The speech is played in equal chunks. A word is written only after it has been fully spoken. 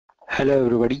Hello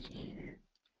everybody,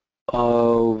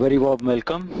 very warm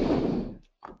welcome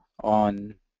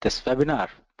on this webinar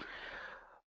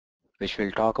which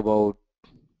will talk about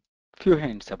few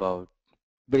hints about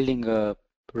building a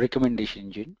recommendation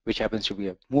engine which happens to be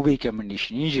a movie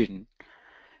recommendation engine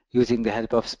using the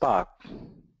help of Spark.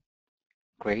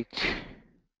 Great,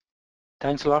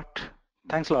 thanks a lot.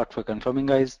 Thanks a lot for confirming,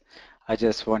 guys. I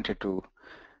just wanted to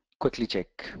quickly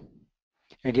check.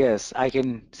 And yes,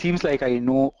 seems like I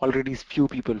know already few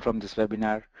people from this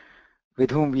webinar with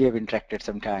whom we have interacted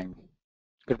sometime.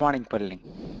 Good morning, Palani.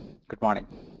 Good morning.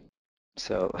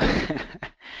 So,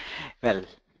 well,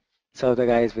 so the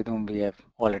guys with whom we have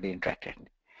already interacted.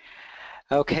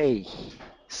 Okay,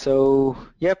 so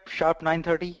yep, sharp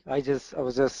 9:30. I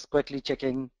was just quickly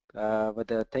checking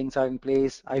whether things are in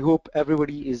place. I hope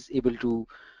everybody is able to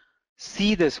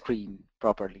see the screen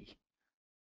properly.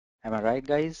 Am I right,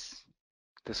 guys?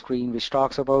 The screen which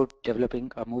talks about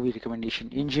developing a movie recommendation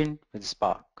engine with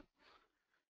Spark.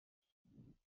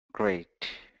 Great.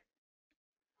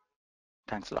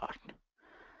 Thanks a lot.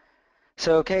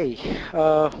 So, okay,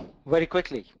 very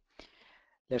quickly,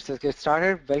 let's just get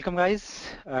started. Welcome, guys,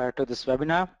 to this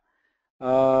webinar.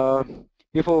 Uh,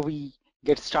 Before we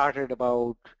get started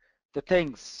about the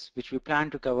things which we plan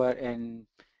to cover in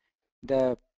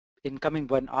the incoming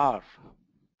 1 hour,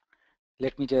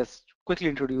 let me just quickly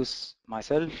introduce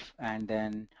myself, and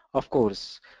then, of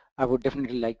course, I would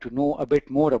definitely like to know a bit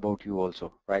more about you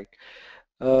also, right?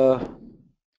 Uh,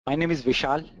 my name is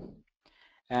Vishal,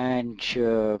 and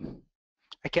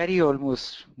I carry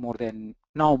almost more than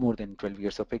 12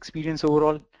 years of experience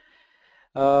overall.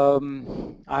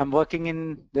 I'm working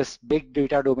in this big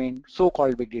data domain,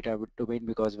 so-called big data domain,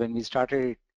 because when we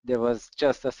started, there was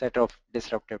just a set of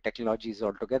disruptive technologies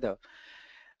altogether.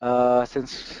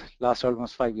 Since last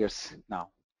almost 5 years now.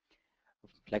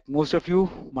 Like most of you,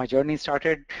 my journey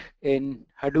started in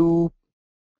Hadoop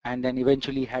and then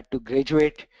eventually had to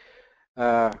graduate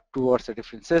towards the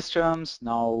different systems.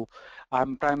 Now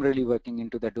I'm primarily working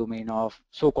into the domain of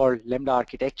so-called Lambda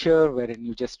architecture, wherein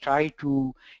you just try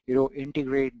to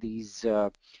integrate these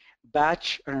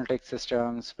batch analytic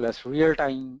systems plus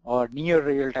real-time or near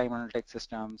real-time analytic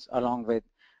systems along with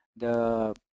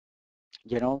the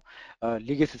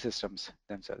legacy systems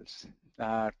themselves.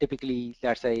 Typically,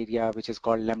 that's the area which is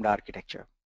called Lambda architecture.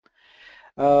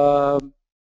 Um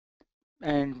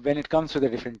and when it comes to the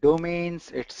different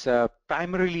domains, it's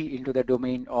primarily into the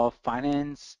domain of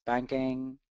finance,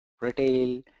 banking,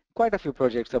 retail, quite a few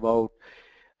projects about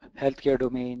healthcare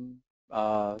domain,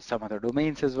 some other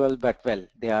domains as well, but well,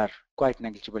 they are quite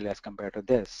negligible as compared to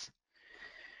this.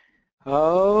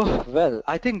 Oh, well,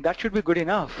 I think that should be good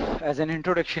enough as an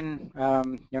introduction,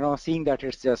 seeing that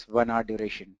it's just 1 hour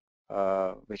duration,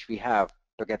 which we have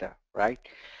together, right?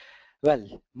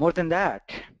 Well, more than that,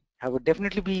 I would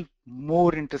definitely be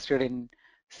more interested in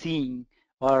seeing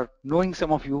or knowing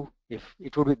some of you. If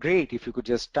it would be great if you could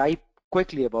just type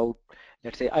quickly about,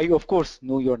 let's say, I of course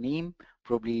know your name,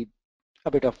 probably a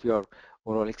bit of your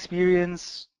overall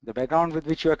experience, the background with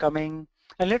which you are coming,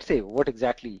 and let's say what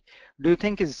exactly do you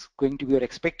think is going to be your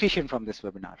expectation from this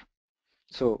webinar.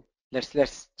 So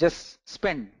let's just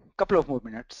spend a couple of more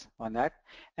minutes on that.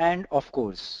 And of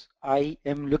course, I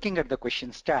am looking at the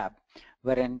questions tab,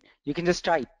 wherein you can just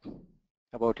type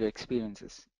about your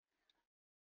experiences.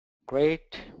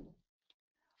 Great.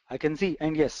 I can see,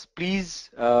 and yes, please,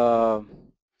 you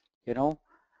know,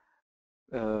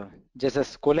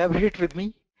 just collaborate with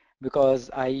me, because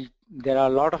there are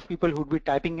a lot of people who would be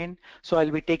typing in, so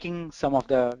I'll be taking some of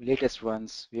the latest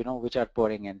ones, which are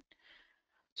pouring in.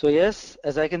 So yes,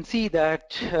 as I can see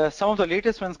that some of the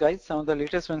latest ones, guys, some of the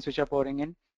latest ones which are pouring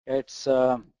in, it's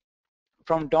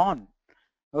from Don.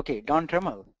 Okay, Don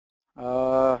Tremmel.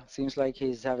 Seems like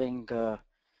he's having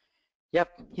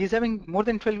more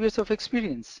than 12 years of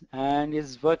experience and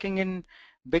is working in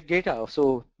big data.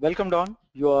 So welcome, Don.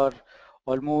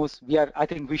 I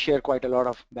think we share quite a lot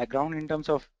of background in terms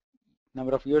of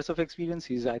number of years of experience.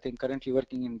 He's, I think, currently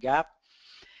working in Gap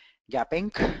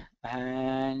Inc.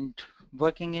 and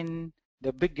working in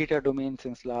the big data domain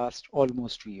since last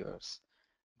almost 2 years.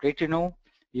 Great to know.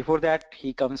 Before that,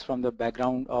 he comes from the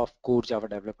background of core Java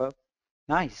developer.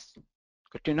 Nice.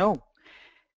 Good to know.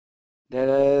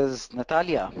 There is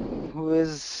Natalia, who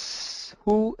is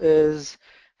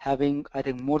having, I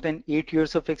think, more than 8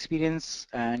 years of experience,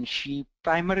 and she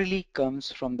primarily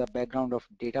comes from the background of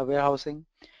data warehousing.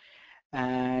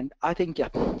 And I think,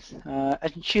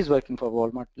 and she's working for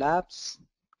Walmart Labs.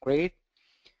 Great.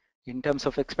 In terms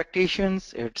of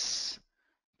expectations, it's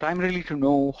primarily to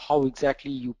know how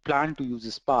exactly you plan to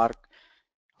use Spark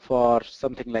for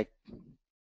something like,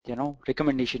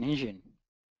 recommendation engine.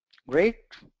 Great.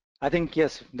 I think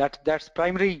yes, that's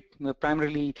primarily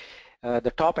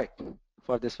the topic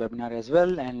for this webinar as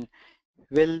well, and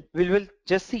we'll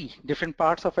just see different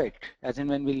parts of it as in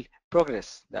when we'll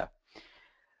progress there.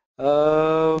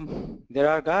 There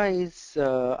are guys.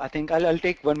 I think I'll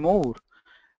take one more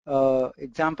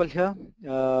example here.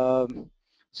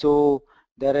 So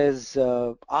there is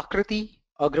Akriti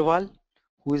Agrawal,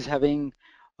 who is having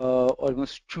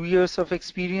almost 2 years of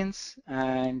experience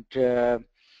and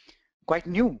quite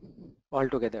new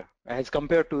altogether as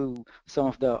compared to some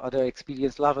of the other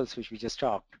experience levels which we just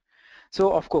talked.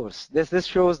 So of course, this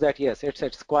shows that yes,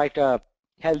 it's quite a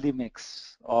healthy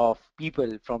mix of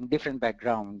people from different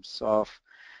backgrounds of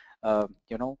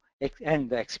and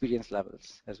the experience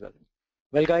levels as well.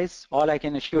 Well, guys, all I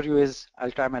can assure you is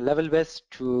I'll try my level best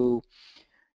to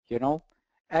you know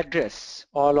address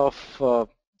all of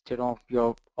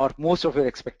your or most of your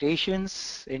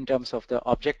expectations in terms of the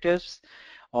objectives.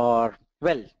 Or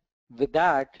well, with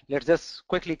that, let's just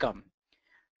quickly come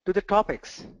to the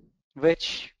topics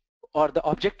which or the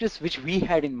objectives which we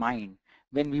had in mind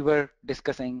when we were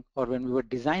discussing or when we were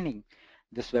designing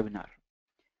this webinar.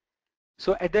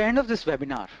 So at the end of this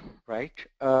webinar, right,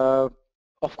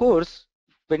 of course,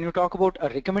 when you talk about a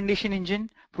recommendation engine,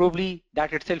 probably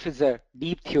that itself is a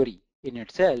deep theory in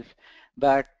itself,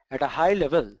 but at a high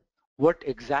level, what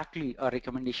exactly a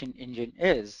recommendation engine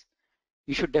is,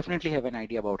 you should definitely have an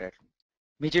idea about it.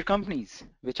 Major companies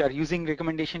which are using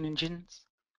recommendation engines,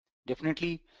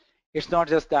 definitely, it's not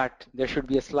just that there should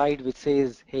be a slide which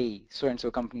says, hey, so and so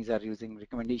companies are using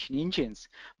recommendation engines.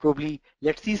 Probably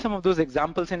let's see some of those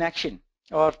examples in action,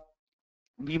 or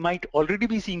we might already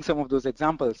be seeing some of those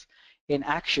examples in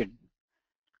action,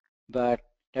 but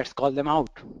let's call them out,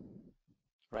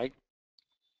 right?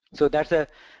 So that's a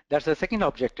second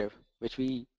objective which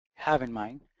we have in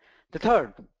mind. The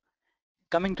third,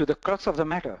 coming to the crux of the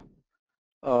matter,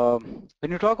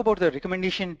 when you talk about the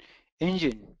recommendation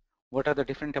engine, what are the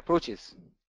different approaches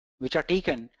which are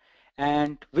taken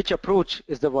and which approach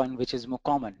is the one which is more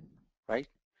common, right?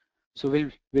 So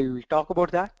we'll talk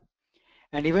about that,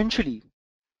 and eventually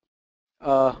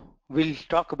uh, we'll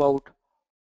talk about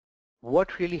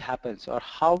what really happens or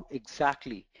how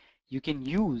exactly you can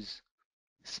use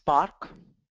Spark,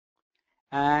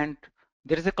 and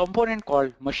there is a component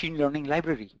called machine learning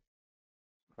library,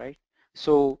 right?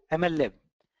 So MLlib.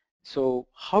 So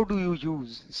how do you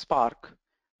use Spark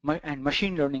and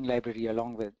machine learning library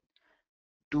along with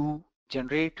to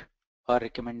generate a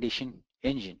recommendation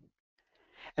engine?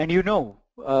 And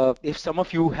if some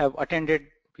of you have attended,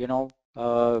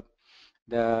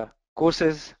 the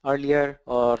courses earlier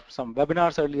or some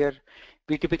webinars earlier,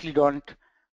 we typically don't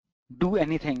do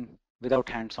anything without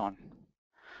hands-on.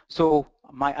 So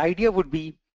my idea would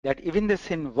be that even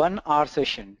this in 1 hour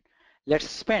session, let's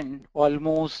spend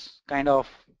almost kind of,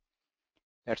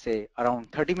 let's say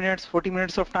around 30 minutes, 40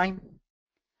 minutes of time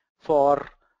for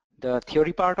the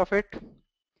theory part of it,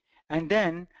 and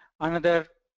then another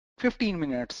 15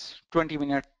 minutes,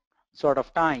 20-minute sort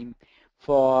of time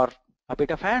for a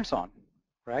bit of hands-on,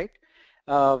 right?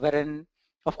 Wherein,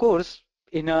 of course,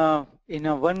 in a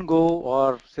one go,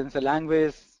 or since the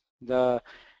language, the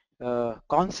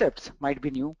concepts might be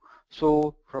new,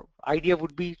 so idea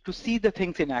would be to see the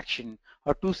things in action,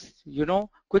 or to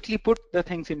quickly put the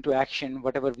things into action,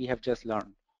 whatever we have just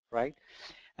learned, right?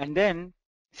 And then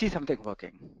see something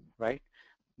working, right?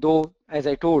 Though, as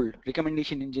I told,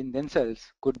 recommendation engine themselves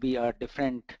could be a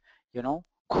different,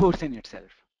 course in itself,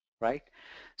 right?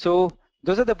 So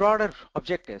those are the broader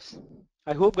objectives.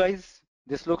 I hope, guys,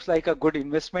 this looks like a good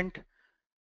investment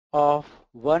of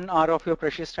 1 hour of your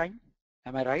precious time.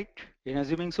 Am I right in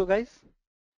assuming so, guys?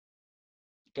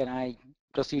 Can I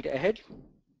proceed ahead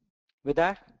with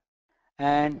that?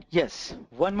 And yes,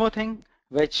 one more thing,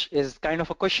 which is kind of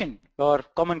a question or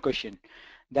common question,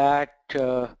 that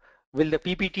will the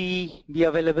PPT be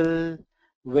available?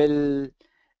 Will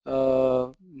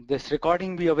this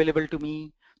recording be available to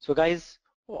me? So guys,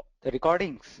 the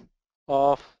recordings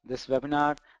of this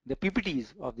webinar, the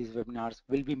PPTs of these webinars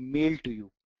will be mailed to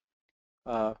you,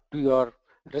 to your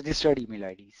registered email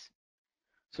IDs.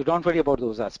 So don't worry about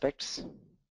those aspects,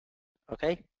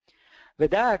 okay?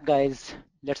 With that, guys,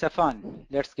 let's have fun.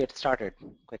 Let's get started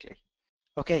quickly.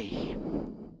 Okay.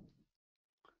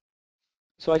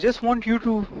 So I just want you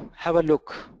to have a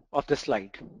look of the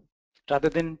slide rather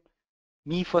than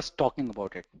me first talking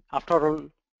about it. After all,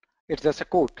 it's just a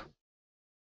quote.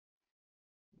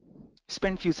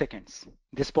 Spend few seconds.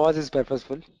 This pause is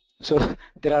purposeful, so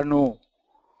there are no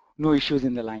issues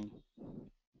in the line.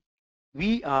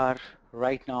 We are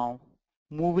right now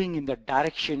moving in the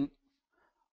direction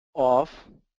of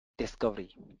discovery.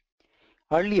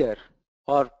 earlier,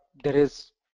 or there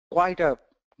is quite a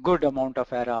good amount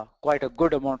of era, quite a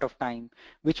good amount of time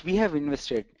which we have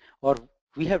invested or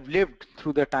we have lived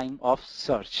through the time of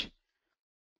search.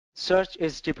 Search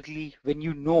is typically when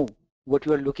you know what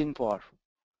you are looking for,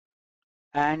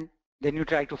 and then you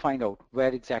try to find out where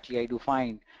exactly I do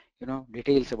find,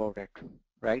 details about it,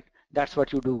 right? That's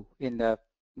what you do in the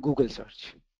Google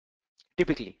search,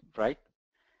 typically, right?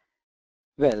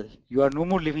 Well, you are no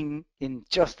more living in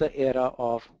just the era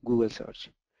of Google search.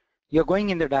 You're going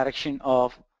in the direction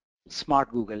of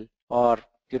smart Google, or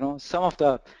some of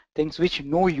the things which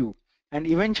know you, and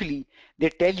eventually they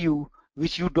tell you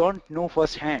which you don't know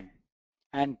firsthand.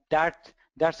 And that's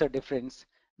the difference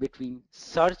between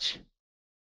search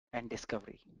and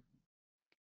discovery.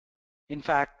 In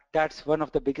fact, that's one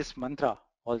of the biggest mantra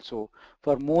also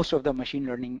for most of the machine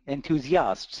learning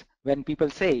enthusiasts. When people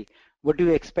say, what do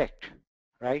you expect,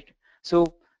 right? So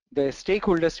the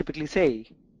stakeholders typically say,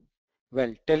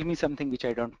 well, tell me something which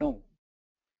I don't know.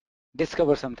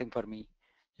 Discover something for me.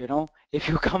 If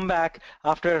you come back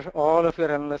after all of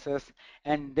your analysis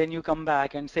and then you come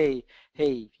back and say,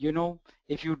 hey,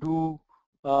 if you do,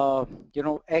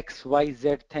 X, Y,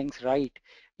 Z things right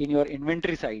in your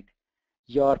inventory side,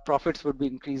 your profits would be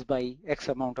increased by X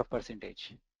amount of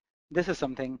percentage. This is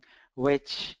something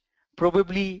which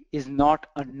probably is not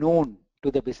unknown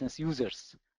to the business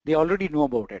users. They already know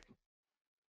about it.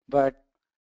 But,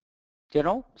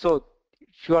 so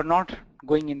you are not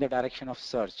going in the direction of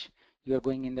search. You are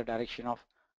going in the direction of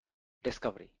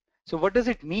discovery. So what does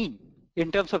it mean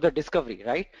in terms of the discovery,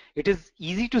 right? It is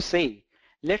easy to say.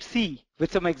 Let's see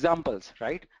with some examples,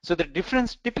 right? So the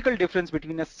difference, typical difference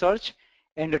between a search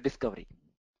and a discovery.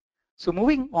 So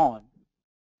moving on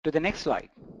to the next slide,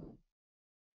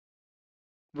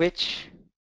 which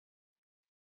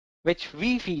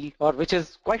we feel, or which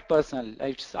is quite personal.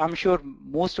 I'm sure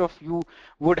most of you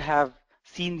would have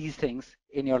seen these things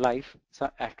in your life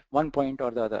at one point or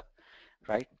the other,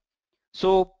 right?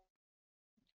 So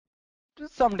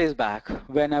some days back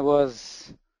when I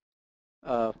was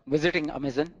visiting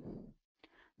Amazon,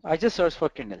 I just searched for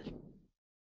Kindle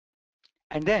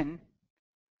and then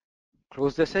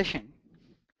closed the session.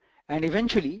 And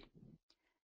eventually,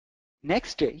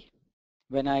 next day,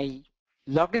 when I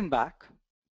logged in back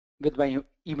with my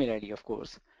email ID, of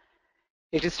course,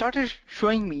 it started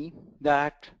showing me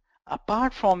that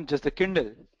apart from just the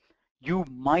Kindle, you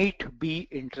might be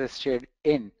interested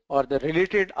in, or the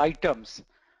related items,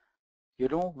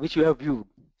 which you have viewed.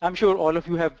 I'm sure all of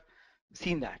you have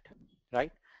seen that,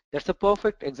 right? That's a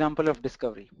perfect example of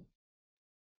discovery.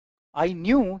 I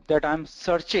knew that I'm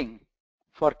searching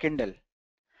for Kindle,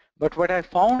 but what I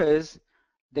found is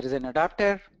there is an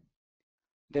adapter,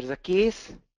 there is a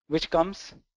case which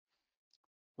comes,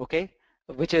 okay,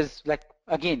 which is like,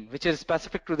 again, which is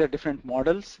specific to the different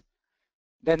models.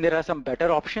 Then there are some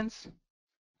better options,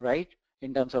 right,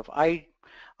 in terms of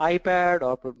iPad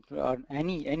or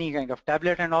any kind of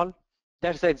tablet and all.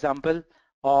 That's the example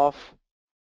of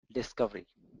discovery,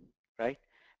 right?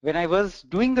 When I was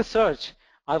doing the search,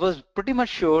 I was pretty much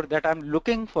sure that I'm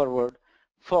looking forward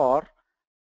for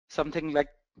something like,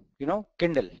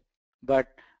 Kindle, but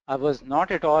I was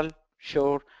not at all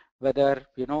sure whether,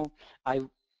 I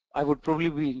I would probably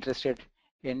be interested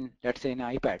in, let's say, an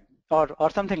iPad or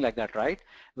something like that, right?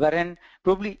 Wherein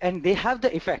probably, and they have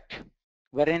the effect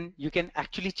wherein you can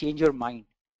actually change your mind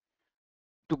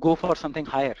to go for something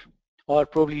higher, or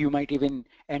probably you might even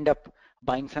end up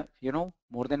buying some,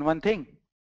 more than one thing.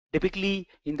 Typically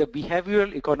in the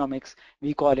behavioral economics,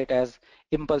 we call it as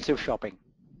impulsive shopping,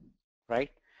 right?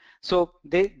 So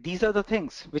these are the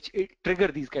things which trigger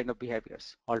these kind of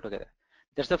behaviors altogether.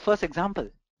 That's the first example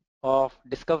of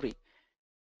discovery,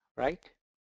 right?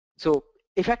 So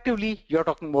effectively, you're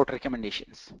talking about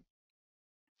recommendations.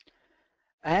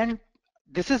 And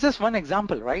this is just one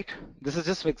example, right? This is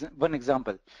just one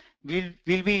example. We'll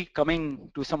be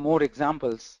coming to some more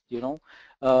examples,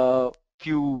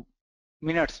 few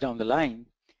minutes down the line.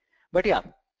 But yeah,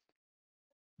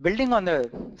 building on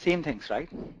the same things, right?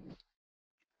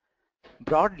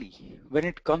 Broadly, when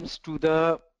it comes to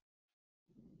the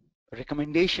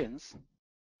recommendations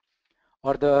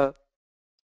or the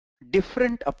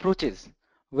different approaches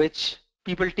which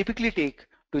people typically take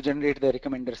to generate the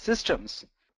recommender systems,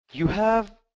 you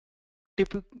have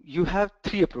you have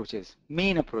three approaches,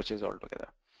 main approaches altogether.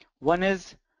 One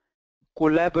is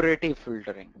collaborative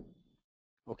filtering,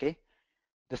 okay?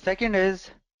 The second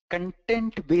is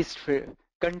content-based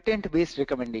content-based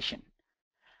recommendation.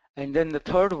 And then the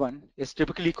third one is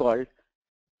typically called,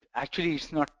 actually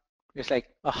it's not, it's like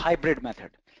a hybrid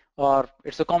method, or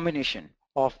it's a combination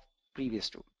of previous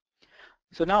two.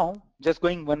 So now, just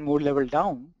going one more level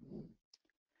down,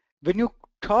 when you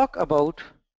talk about,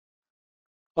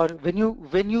 or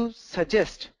when you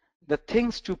suggest the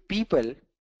things to people,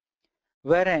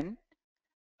 wherein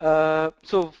when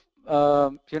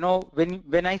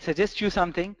I suggest you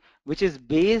something which is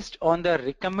based on the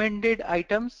recommended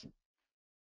items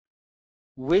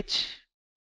which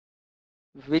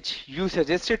you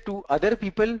suggested to other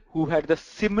people who had the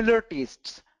similar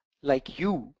tastes like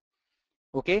you,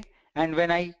 okay, and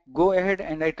when I go ahead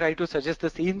and I try to suggest the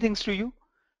same things to you,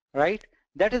 right,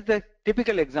 that is the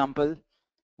typical example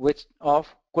which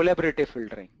of collaborative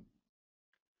filtering.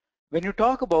 When you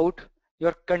talk about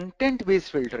your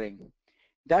content-based filtering,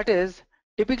 that is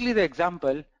typically the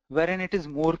example wherein it is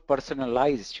more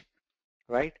personalized,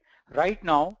 right? Right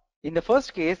now, in the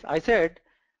first case, I said,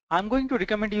 I'm going to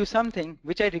recommend you something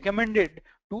which I recommended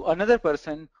to another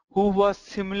person who was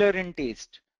similar in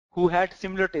taste, who had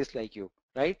similar taste like you,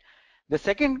 right? The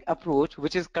second approach,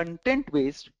 which is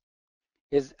content-based,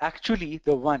 is actually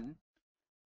the one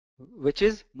which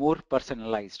is more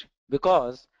personalized,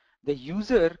 because the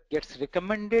user gets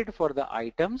recommended for the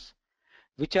items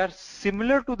which are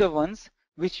similar to the ones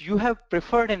which you have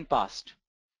preferred in past,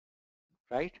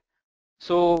 right?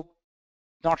 So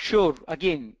not sure,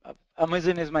 again,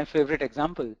 Amazon is my favorite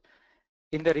example.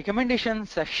 In the recommendation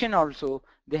section also,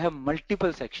 they have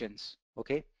multiple sections,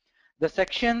 okay? The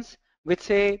sections which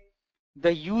say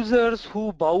the users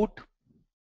who bought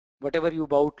whatever you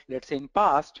bought, let's say in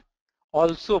past,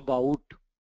 also bought.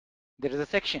 There is a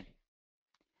section.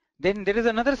 Then there is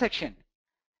another section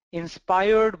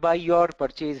inspired by your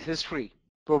purchase history.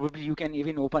 Probably you can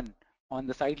even open on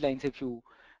the sidelines if you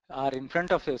are in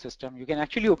front of your system, you can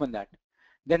actually open that.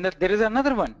 Then there is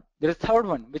another one, there is third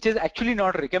one, which is actually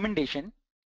not a recommendation,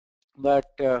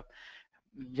 but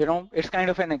it's kind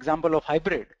of an example of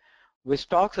hybrid, which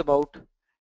talks about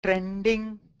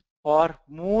trending or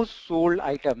most sold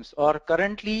items, or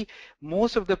currently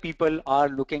most of the people are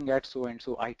looking at so and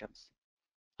so items.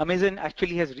 Amazon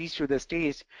actually has reached to the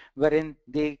stage wherein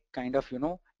they kind of,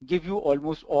 give you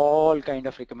almost all kind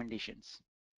of recommendations.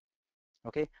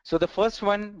 Okay, so the first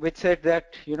one which said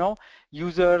that,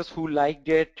 users who liked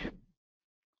it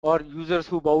or users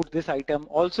who bought this item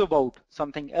also bought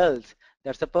something else,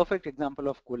 that's a perfect example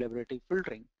of collaborative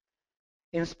filtering.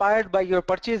 Inspired by your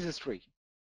purchase history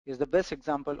is the best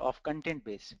example of content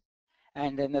based.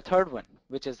 And then the third one,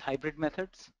 which is hybrid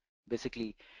methods,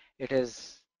 basically it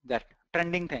is that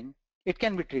trending thing. It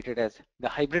can be treated as the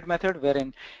hybrid method,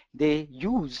 wherein they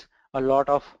use a lot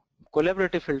of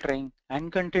collaborative filtering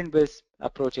and content-based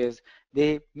approaches.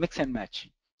 They mix and match.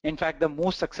 In fact, the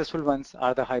most successful ones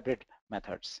are the hybrid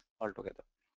methods altogether.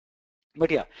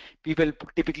 But yeah, people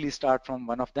typically start from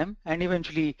one of them, and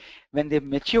eventually when they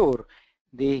mature,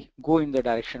 they go in the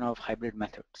direction of hybrid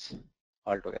methods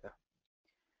altogether.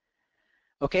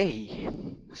 Okay,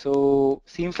 so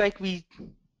seems like we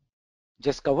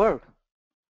just covered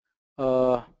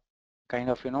kind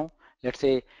of, let's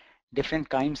say different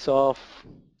kinds of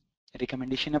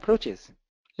recommendation approaches.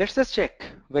 Let's just check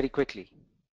very quickly.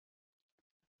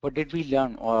 What did we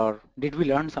learn, or did we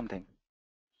learn something?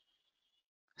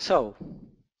 So,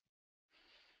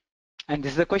 and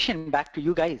this is a question back to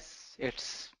you guys.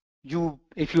 It's you,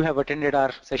 if you have attended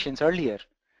our sessions earlier,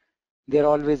 they're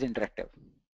always interactive.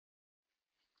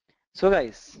 So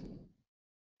guys,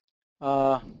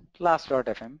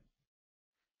 last.fm,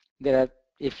 there are,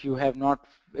 if you have not,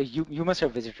 you must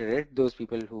have visited it, those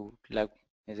people who love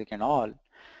music and all.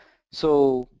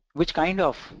 So which kind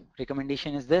of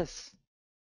recommendation is this?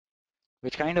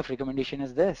 Which kind of recommendation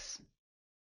is this?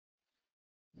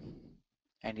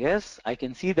 And yes, I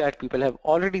can see that people have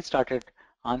already started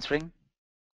answering.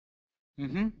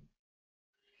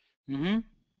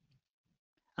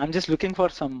 I'm just looking for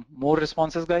some more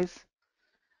responses, guys.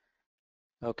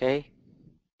 Okay.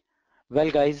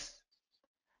 Well, guys,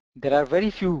 there are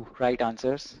very few right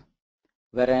answers,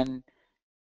 wherein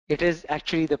it is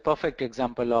actually the perfect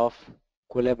example of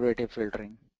collaborative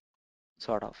filtering,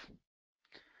 sort of.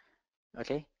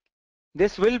 Okay.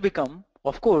 This will become,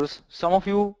 of course, some of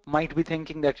you might be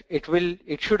thinking that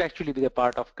it should actually be the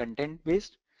part of content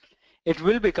based. It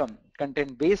will become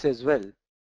content based as well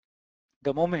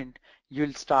the moment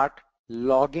you'll start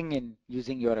logging in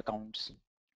using your accounts.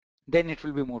 Then it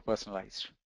will be more personalized.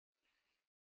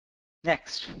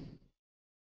 Next,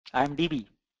 IMDb.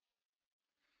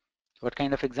 What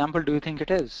kind of example do you think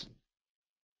it is?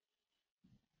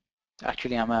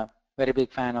 Actually, I'm a very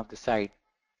big fan of the site.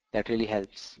 That really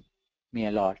helps me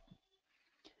a lot.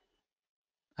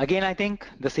 Again, I think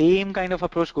the same kind of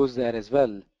approach goes there as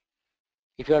well.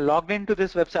 If you are logged into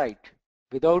this website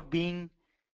without being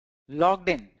logged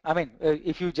in. I mean,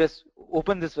 if you just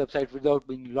open this website without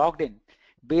being logged in,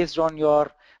 based on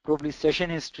your probably session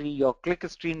history, your click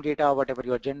stream data, whatever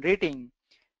you're generating,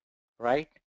 right?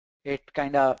 It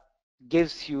kind of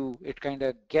gives you, it kind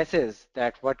of guesses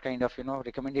that what kind of,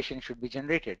 recommendation should be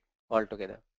generated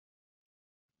altogether,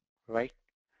 right?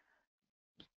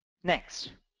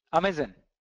 Next, Amazon.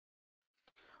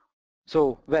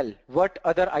 So, well, what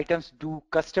other items do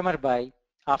customer buy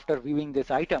after viewing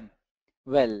this item?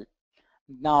 Well,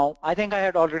 now I think I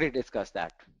had already discussed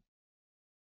that,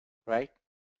 right?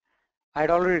 I had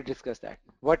already discussed that.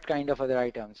 What kind of other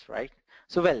items, right?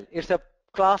 So, well, it's a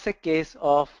classic case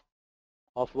of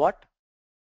what?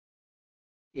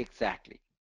 Exactly.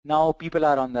 Now people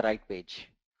are on the right page.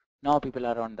 Now people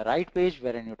are on the right page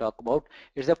wherein you talk about,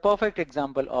 it's a perfect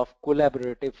example of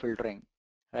collaborative filtering,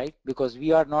 right? Because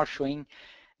we are not showing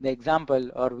the example,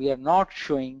 or we are not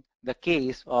showing the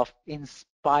case of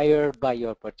inspired by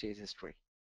your purchase history.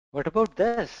 What about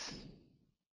this?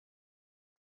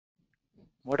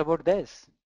 What about this?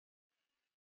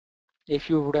 If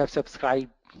you would have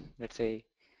subscribed, let's say,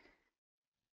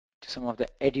 to some of the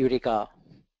Edureka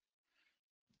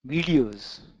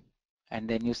videos, and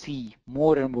then you see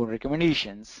more and more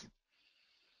recommendations.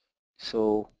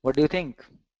 So what do you think?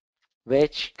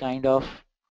 Which kind of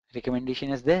recommendation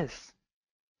is this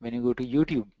when you go to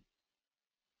YouTube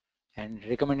and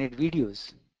recommended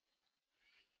videos?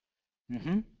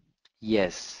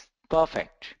 Yes,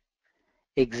 perfect.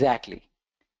 Exactly.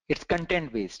 It's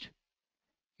content based.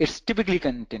 It's typically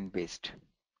content based,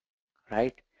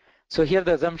 right? So here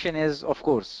the assumption is, of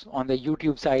course, on the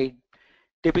YouTube side,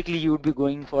 typically you would be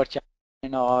going for channel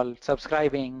and all,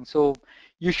 subscribing. So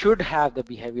you should have the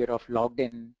behavior of logged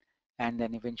in, and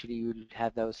then eventually you'll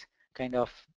have those kind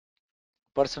of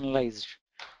personalized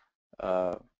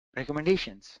uh,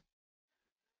 recommendations.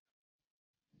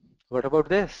 What about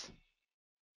this?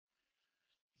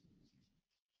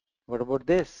 What about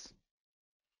this?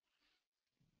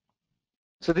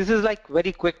 So this is like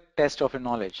very quick test of your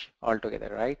knowledge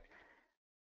altogether, right?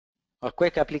 Or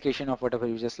quick application of whatever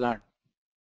you just learned.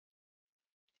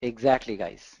 Exactly,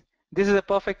 guys. This is a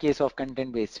perfect case of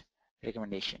content-based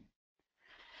recommendation.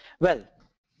 Well,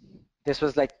 this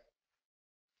was like,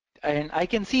 and I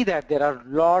can see that there are a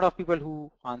lot of people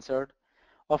who answered.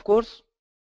 Of course,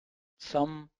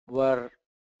 some were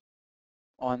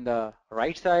on the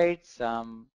right side,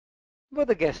 some were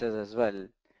the guesses as well,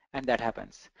 and that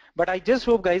happens. But I just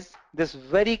hope, guys, this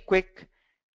very quick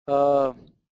uh,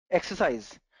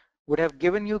 exercise would have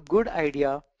given you good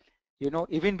idea,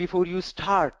 even before you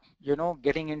start,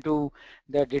 getting into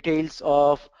the details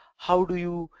of how do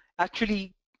you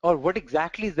actually, or what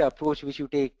exactly is the approach which you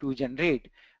take to generate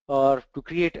or to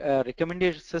create a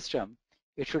recommended system.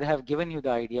 It should have given you the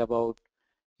idea about,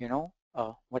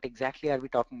 what exactly are we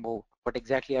talking about? What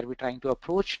exactly are we trying to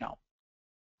approach now,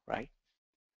 right?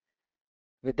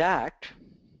 With that,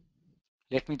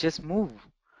 let me just move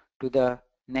to the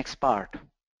next part,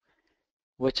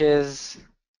 which is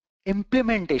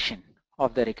implementation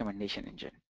of the recommendation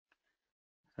engine,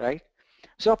 right?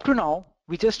 So up to now,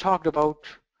 we just talked about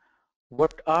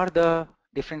what are the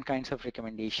different kinds of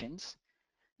recommendations.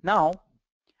 Now,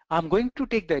 I'm going to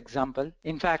take the example.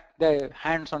 In fact, the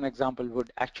hands-on example would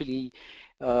actually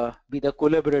be the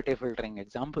collaborative filtering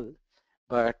example.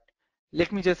 But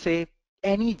let me just say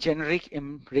any generic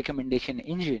recommendation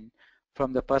engine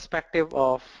from the perspective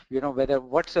of, whether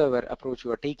whatsoever approach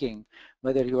you are taking,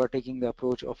 whether you are taking the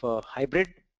approach of a hybrid,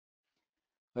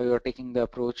 or you are taking the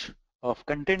approach of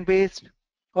content-based,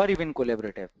 or even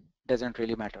collaborative, doesn't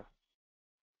really matter,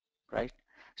 right?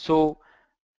 So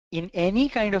in any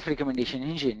kind of recommendation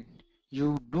engine,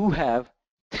 you do have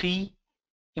three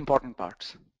important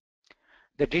parts.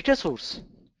 The data source,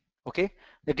 okay?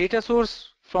 The data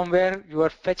source from where you are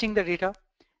fetching the data.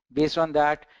 Based on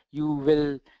that, you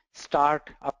will start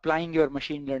applying your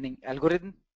machine learning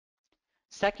algorithm.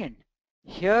 Second,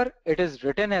 here it is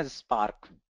written as Spark,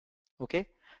 okay?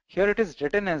 Here it is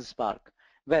written as Spark.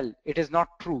 Well, it is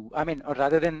not true. I mean, or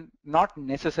rather than not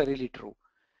necessarily true.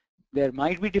 There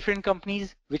might be different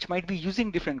companies which might be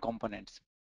using different components.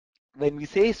 When we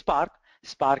say Spark,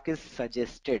 Spark is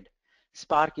suggested.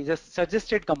 Spark is a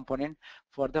suggested component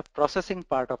for the processing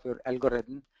part of your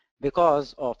algorithm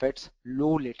because of its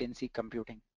low latency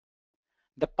computing.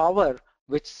 The power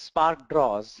which Spark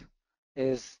draws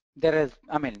is, there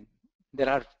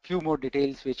are few more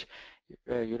details which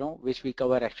which we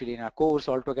cover actually in our course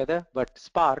altogether, but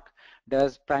Spark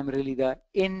does primarily the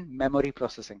in-memory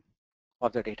processing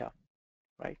of the data,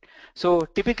 right? So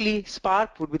typically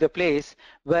Spark would be the place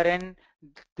wherein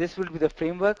this will be the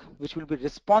framework which will be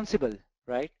responsible,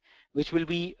 right? Which will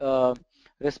be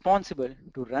responsible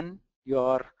to run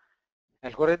your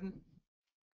algorithm,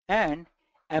 and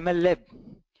MLlib.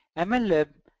 MLlib,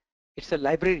 it's a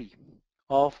library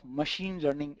of machine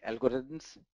learning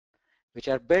algorithms which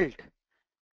are built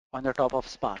on the top of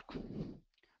Spark.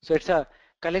 So it's a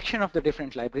collection of the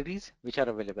different libraries which are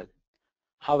available.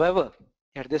 However,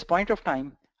 at this point of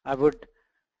time, I would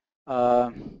uh,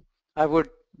 I would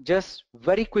just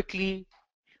very quickly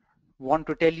want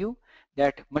to tell you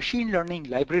that machine learning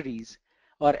libraries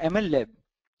or MLlib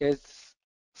is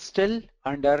still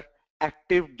under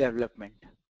active development.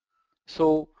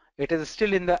 So it is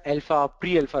still in the alpha,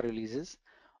 pre-alpha releases.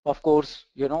 Of course,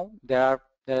 you know, there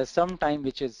is some time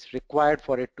which is required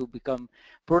for it to become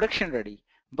production ready,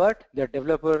 but the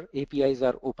developer APIs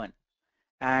are open.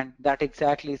 And that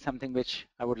exactly is something which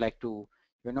I would like to,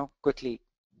 you know, quickly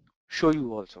show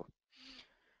you also.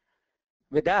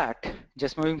 With that,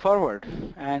 just moving forward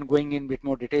and going in bit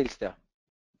more details there.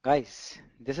 Guys,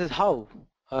 this is how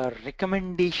a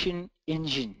recommendation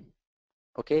engine,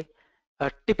 okay,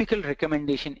 a typical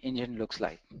recommendation engine looks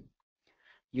like.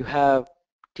 You have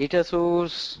data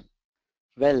source.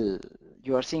 Well,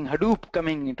 you are seeing Hadoop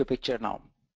coming into picture now.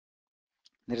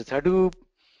 There is Hadoop,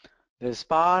 there is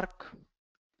Spark.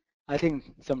 I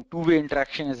think some two-way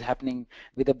interaction is happening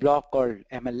with a block called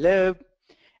MLlib,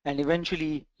 and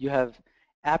eventually you have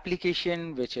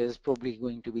application, which is probably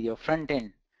going to be your front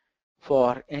end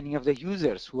for any of the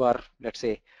users who are, let's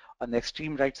say, on the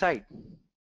extreme right side.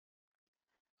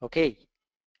 Okay,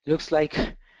 looks like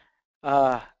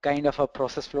a kind of a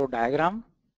process flow diagram.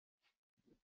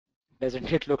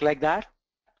 Doesn't it look like that?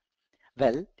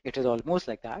 Well, it is almost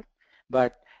like that,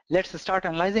 but let's start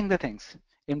analyzing the things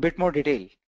in bit more detail,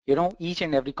 you know, each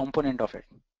and every component of it,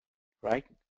 right?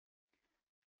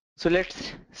 So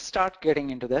let's start getting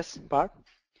into this part.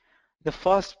 The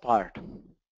first part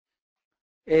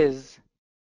is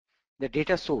the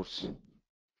data source,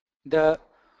 the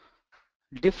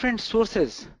different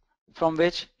sources from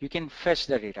which you can fetch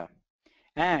the data.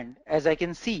 And as I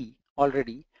can see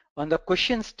already on the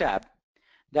questions tab,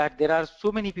 that there are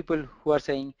so many people who are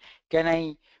saying, can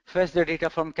I fetch the data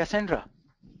from Cassandra?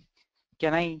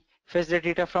 Can I fetch the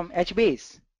data from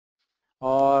HBase?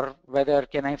 Or whether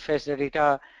can I fetch the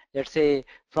data, let's say,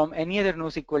 from any other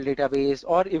NoSQL database,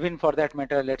 or even for that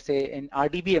matter, let's say in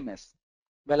RDBMS?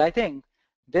 Well, I think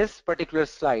this particular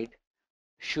slide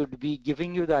should be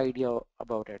giving you the idea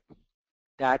about it,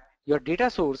 that your data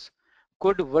source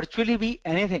could virtually be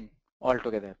anything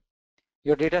altogether.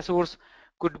 Your data source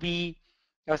could be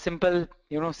a simple,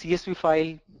 you know, CSV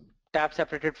file, tab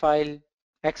separated file,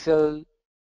 Excel,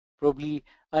 probably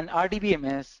an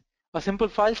RDBMS, a simple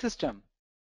file system,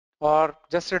 or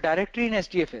just a directory in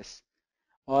HDFS,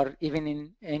 or even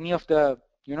in any of the,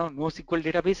 you know, NoSQL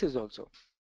databases also.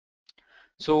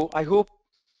 So I hope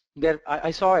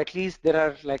I saw at least there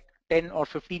are like 10 or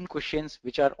 15 questions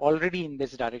which are already in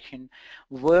this direction.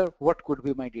 What could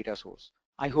be my data source?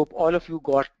 I hope all of you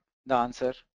got the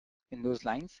answer in those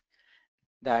lines,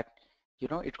 that, you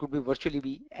know, it could be virtually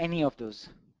be any of those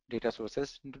data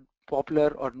sources, popular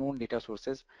or known data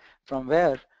sources, from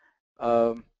where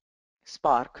um,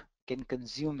 Spark can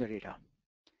consume the data.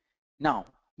 Now,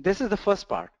 this is the first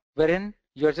part wherein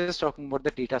you're just talking about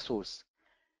the data source.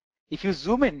 If you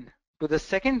zoom in to the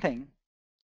second thing,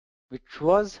 which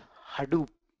was Hadoop.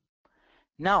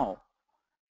 Now,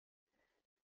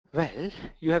 well,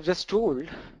 you have just told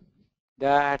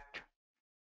that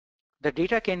the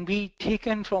data can be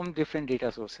taken from different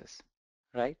data sources,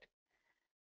 right?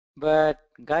 But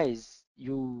guys,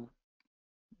 you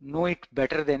know it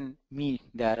better than me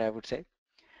there, I would say,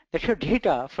 that your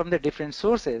data from the different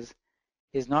sources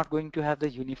is not going to have the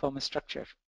uniform structure.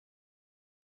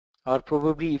 Or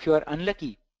probably if you are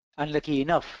unlucky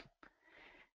enough,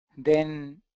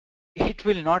 then it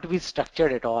will not be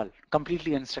structured at all,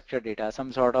 completely unstructured data,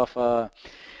 some sort of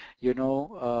you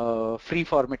know, free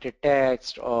formatted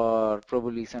text, or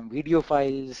probably some video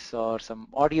files or some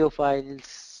audio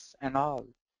files and all,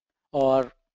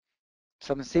 or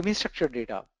some semi-structured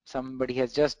data. Somebody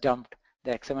has just dumped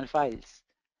the XML files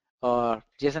or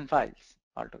JSON files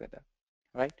altogether,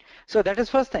 right? So that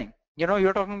is first thing. You know,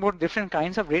 you're talking about different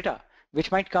kinds of data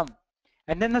which might come.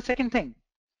 And then the second thing,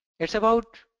 it's about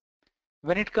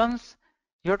when it comes,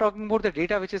 you're talking about the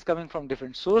data which is coming from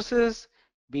different sources,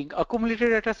 being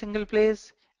accumulated at a single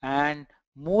place, and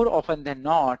more often than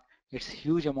not, it's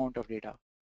huge amount of data.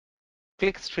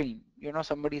 Clickstream, you know,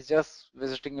 somebody's just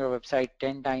visiting your website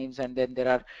 10 times, and then there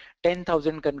are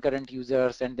 10,000 concurrent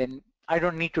users, and then I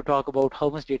don't need to talk about how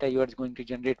much data you are going to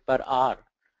generate per hour,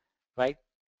 right?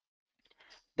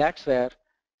 That's where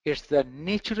it's the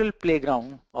natural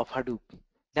playground of Hadoop.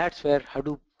 That's where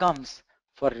Hadoop comes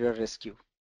for your rescue,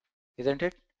 isn't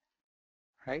it?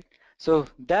 Right? So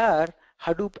there,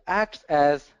 Hadoop acts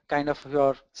as kind of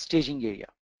your staging area.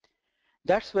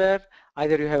 That's where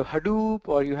either you have Hadoop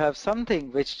or you have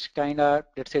something which kind of,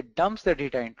 let's say, dumps the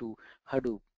data into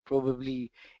Hadoop.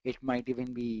 Probably it might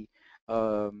even be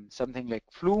something like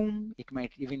Flume, it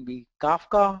might even be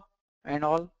Kafka and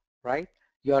all, right?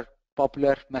 Your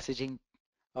popular messaging,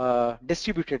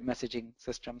 distributed messaging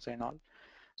systems and all.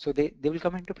 So they will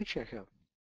come into picture here.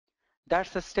 That's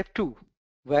the step two,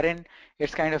 wherein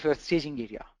it's kind of your staging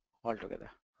area altogether,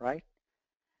 right?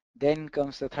 Then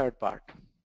comes the third part,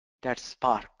 that's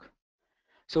Spark.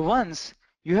 So once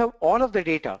you have all of the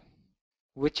data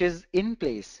which is in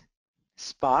place,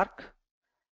 Spark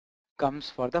comes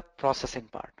for the processing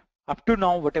part. Up to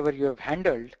now, whatever you have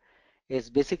handled is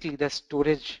basically the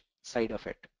storage side of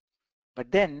it.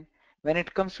 But then when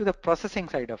it comes to the processing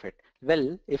side of it,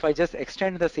 well, if I just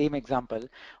extend the same example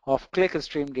of click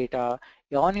stream data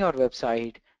on your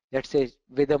website, let's say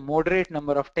with a moderate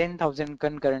number of 10,000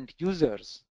 concurrent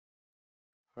users,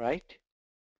 right?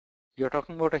 You're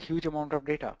talking about a huge amount of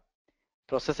data.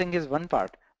 Processing is one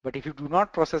part, but if you do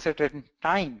not process it in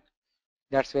time,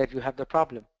 that's where you have the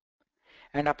problem.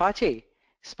 And Apache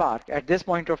Spark, at this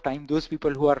point of time, those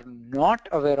people who are not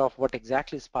aware of what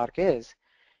exactly Spark is,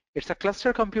 it's a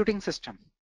cluster computing system.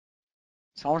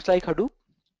 Sounds like Hadoop?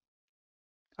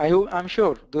 I'm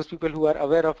sure those people who are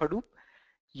aware of Hadoop,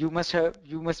 you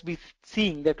must be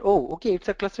seeing that, oh, okay, it's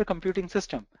a cluster computing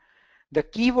system. The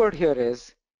keyword here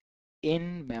is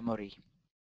in memory.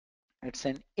 It's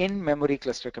an in-memory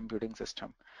cluster computing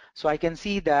system. So I can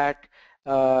see that,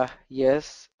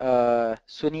 yes,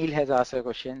 Sunil has asked a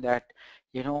question that,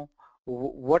 you know,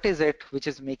 what is it which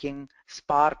is making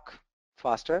Spark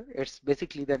faster? It's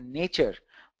basically the nature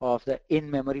of the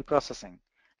in-memory processing.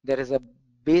 There is a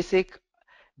basic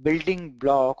building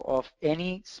block of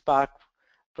any Spark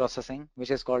processing,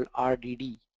 which is called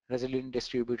RDD, Resilient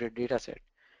Distributed Dataset.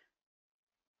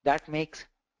 That makes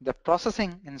the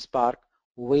processing in Spark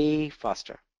way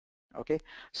faster. Okay,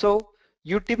 so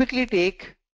you typically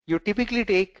take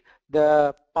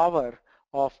the power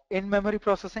of in-memory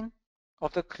processing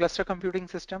of the cluster computing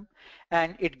system,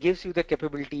 and it gives you the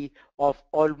capability of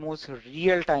almost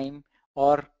real-time,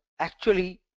 or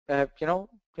actually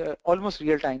almost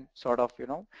real-time sort of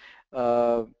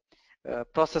uh,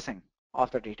 processing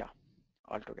of the data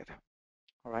altogether.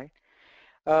 All right.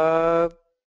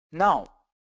 Now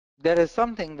there is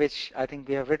something which I think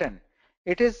we have written.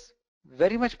 It is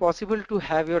very much possible to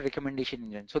have your recommendation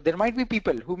engine. So there might be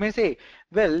people who may say,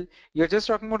 well, you're just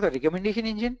talking about the recommendation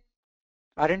engine.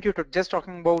 Aren't you just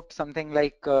talking about something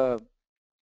like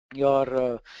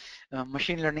your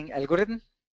machine learning algorithm?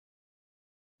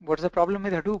 What's the problem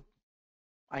with Hadoop?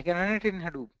 I can run it in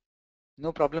Hadoop.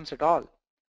 No problems at all.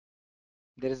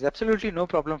 There is absolutely no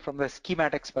problem from the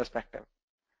schematics perspective.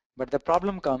 But the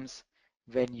problem comes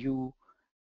when you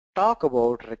talk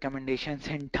about recommendations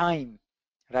in time,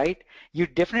 right? You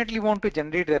definitely want to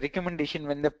generate a recommendation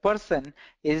when the person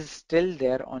is still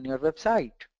there on your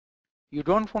website. You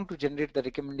don't want to generate the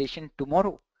recommendation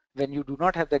tomorrow when you do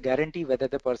not have the guarantee whether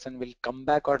the person will come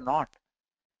back or not.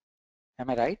 Am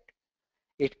I right?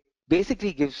 It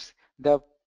basically gives the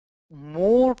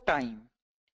more time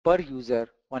per user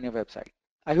on your website.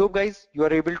 I hope guys you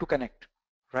are able to connect,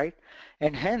 right?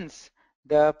 And hence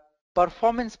the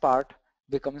performance part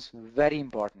becomes very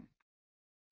important.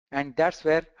 And that's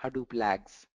where Hadoop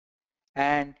lags.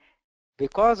 And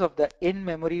because of the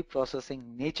in-memory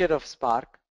processing nature of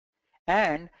Spark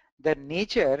and the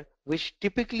nature which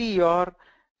typically your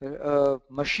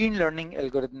machine learning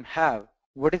algorithm have,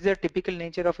 what is the typical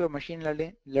nature of your machine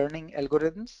learning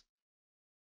algorithms?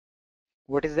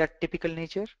 What is that typical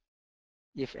nature?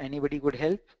 If anybody could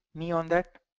help me on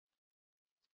that.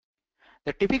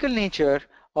 The typical nature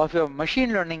of your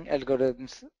machine learning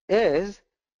algorithms is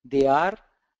they are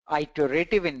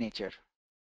iterative in nature,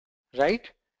 right?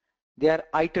 They are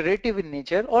iterative in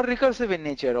nature or recursive in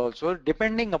nature also,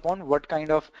 depending upon what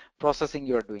kind of processing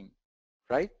you are doing,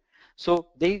 right? So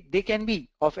they can be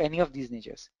of any of these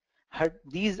natures.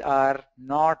 These are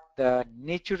not the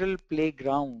natural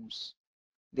playgrounds.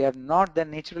 They are not the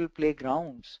natural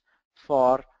playgrounds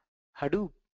for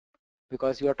Hadoop,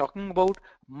 because you are talking about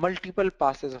multiple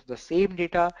passes of the same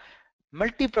data,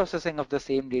 multi-processing of the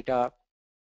same data.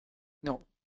 No,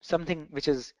 something which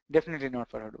is definitely not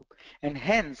for Hadoop. And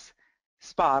hence,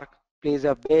 Spark plays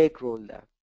a big role there.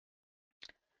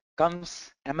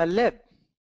 Comes MLlib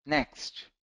next.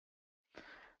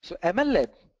 So MLlib,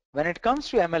 when it comes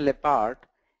to MLlib part,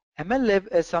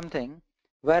 MLlib is something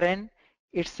wherein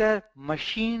it's a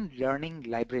machine learning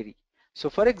library. So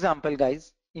for example,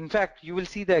 guys, In fact, you will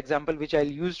see the example which I'll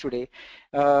use today.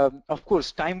 Of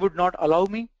course, time would not allow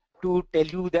me to tell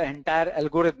you the entire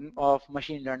algorithm of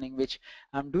machine learning which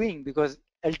I'm doing, because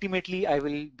ultimately I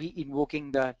will be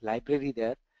invoking the library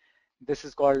there. This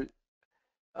is called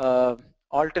uh,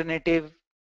 alternative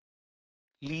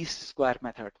least square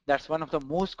method. That's one of the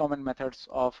most common methods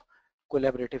of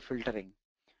collaborative filtering.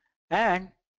 And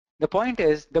the point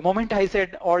is, the moment I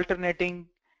said alternating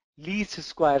least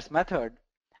squares method,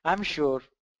 I'm sure,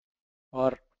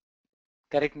 or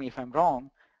correct me if I'm wrong,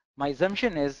 my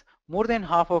assumption is more than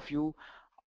half of you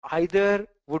either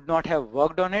would not have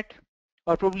worked on it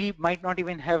or probably might not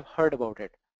even have heard about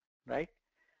it, right?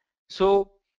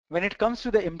 So when it comes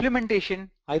to the implementation,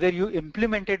 either you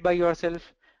implement it by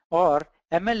yourself or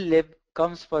MLlib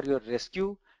comes for your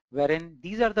rescue, wherein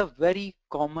these are the very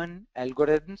common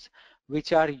algorithms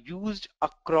which are used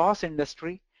across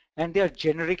industry, and they are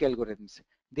generic algorithms.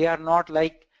 They are not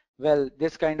like, well,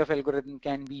 this kind of algorithm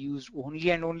can be used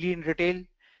only and only in retail.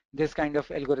 This kind of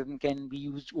algorithm can be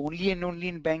used only and only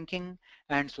in banking,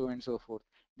 and so on and so forth.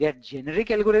 They are generic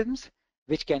algorithms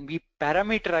which can be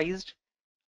parameterized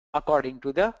according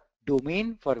to the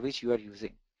domain for which you are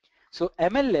using. So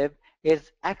MLlib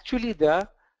is actually the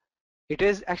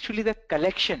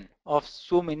collection of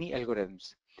so many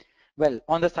algorithms. Well,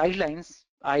 on the sidelines,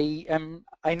 I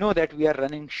know that we are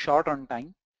running short on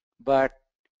time, but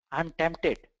I'm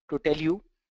tempted to tell you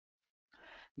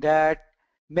that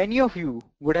many of you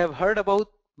would have heard about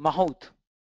Mahout,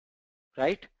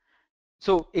 right?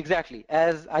 So exactly,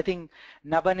 as I think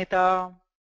Nabanita,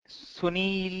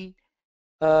 Sunil,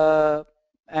 uh,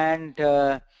 and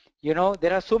there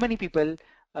are so many people.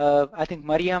 I think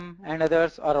Mariam and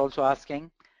others are also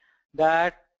asking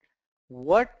that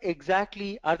what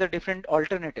exactly are the different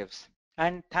alternatives.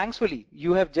 And thankfully,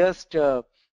 you have just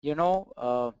you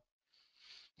know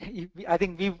I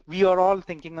think we are all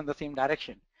thinking in the same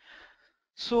direction.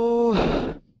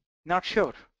 So not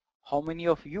sure how many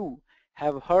of you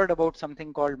have heard about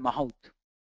something called Mahout.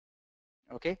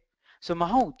 Okay, so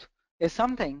Mahout is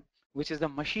something which is the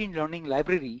machine learning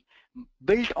library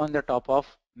built on the top of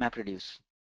MapReduce.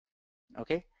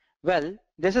 Okay, well,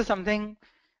 this is something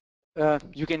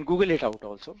you can Google it out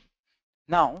also.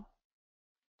 Now,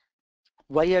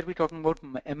 why are we talking about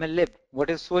MLlib? What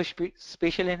is so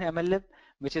special in MLlib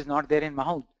which is not there in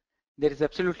Mahout? There is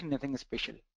absolutely nothing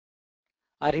special.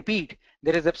 I repeat,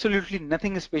 there is absolutely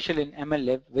nothing special in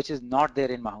MLlib which is not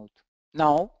there in Mahout.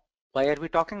 Now, why are we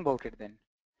talking about it then?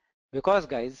 Because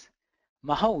guys,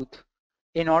 Mahout,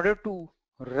 in order to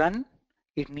run,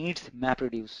 it needs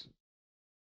MapReduce,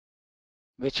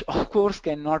 which of course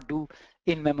cannot do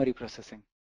in-memory processing.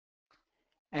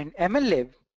 And MLlib,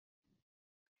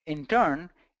 in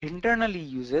turn, internally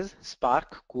uses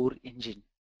Spark core engine.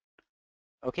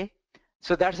 Okay,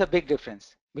 so that's a big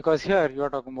difference, because here you are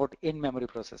talking about in-memory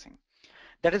processing.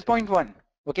 That is point one.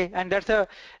 Okay, and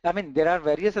I mean, there are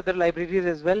various other libraries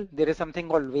as well. There is something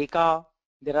called Weka.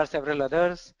 There are several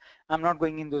others. I'm not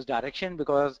going in those direction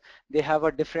because they have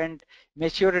a different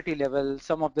maturity level.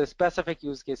 Some of the specific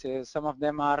use cases, some of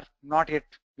them are not yet,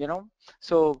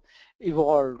 so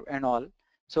evolved and all.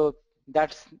 So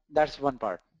that's one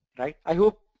part, right? I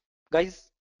hope,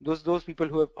 guys, those people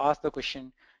who have asked the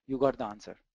question, you got the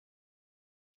answer,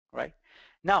 right?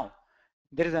 Now,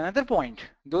 there is another point.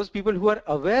 Those people who are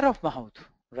aware of Mahout,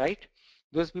 right?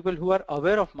 Those people who are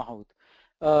aware of Mahout,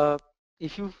 uh,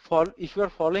 if you are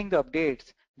following the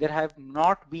updates, there have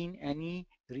not been any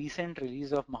recent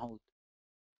release of Mahout.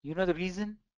 You know the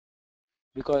reason?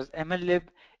 Because MLlib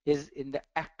is in the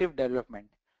active development.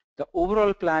 The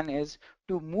overall plan is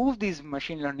to move these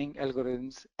machine learning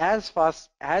algorithms as fast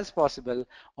as possible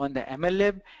on the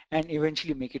MLlib and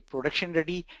eventually make it production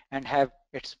ready and have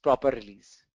its proper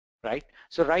release, right?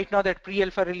 So right now that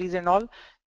pre-alpha release and all,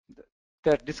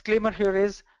 the disclaimer here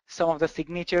is some of the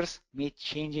signatures may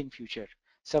change in future.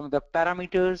 Some of the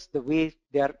parameters, the way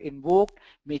they are invoked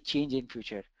may change in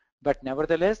future, but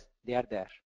nevertheless, they are there,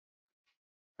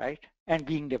 right? And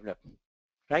being developed,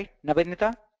 right?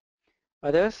 Nabanita,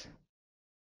 others,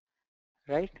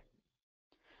 right?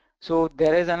 So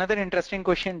there is another interesting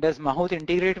question. Does Mahout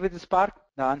integrate with Spark?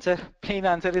 The answer, plain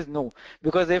answer is no.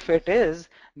 Because if it is,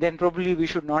 then probably we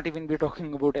should not even be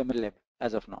talking about MLlib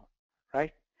as of now,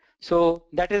 right? So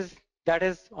that is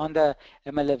on the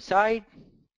MLlib side.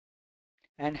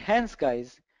 And hence,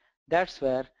 guys, that's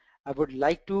where I would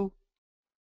like to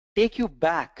take you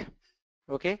back,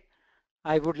 okay?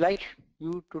 I would like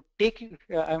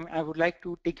I would like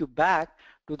to take you back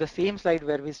to the same slide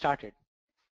where we started.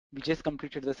 We just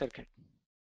completed the circuit.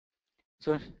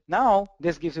 So now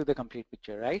this gives you the complete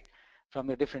picture, right? From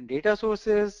the different data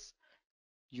sources,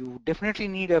 you definitely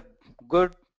need a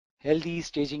good, healthy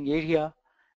staging area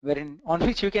on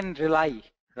which you can rely,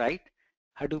 right?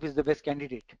 Hadoop is the best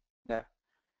candidate there.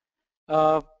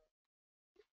 Uh,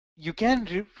 you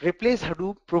can replace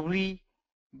Hadoop probably,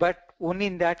 but only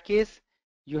in that case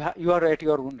you are at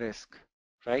your own risk,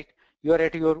 right? You are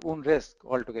at your own risk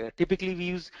altogether. Typically, we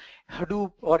use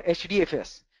Hadoop or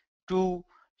HDFS to,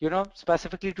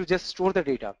 specifically to just store the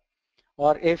data.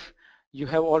 Or if you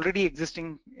have already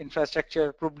existing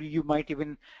infrastructure, probably you might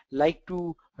even like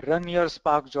to run your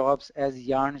Spark jobs as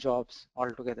yarn jobs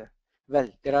altogether. Well,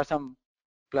 there are some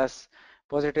plus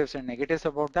positives and negatives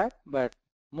about that, but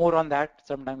more on that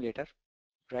sometime later,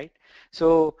 right?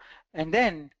 So, and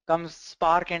then comes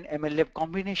Spark and MLlib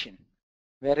combination,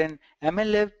 wherein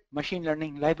MLlib machine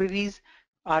learning libraries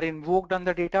are invoked on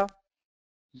the data,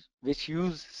 which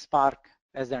use Spark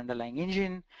as the underlying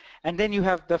engine. And then you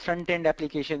have the front-end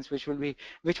applications, which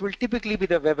will typically be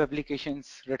the web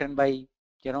applications written by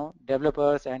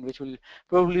developers, and which will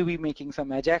probably be making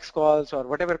some Ajax calls or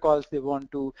whatever calls they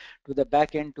want to the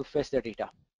backend to fetch the data,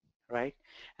 right?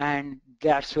 And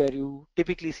that's where you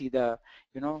typically see the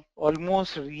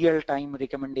almost real-time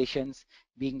recommendations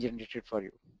being generated for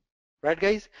you, right,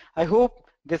 guys? I hope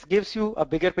this gives you a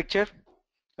bigger picture,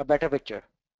 a better picture,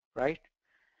 right?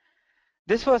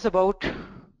 This was about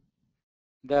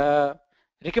the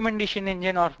recommendation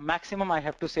engine, or maximum I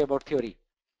have to say about theory.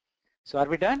 So are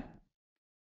we done?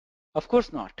 Of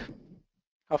course not.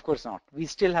 Of course not. We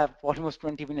still have almost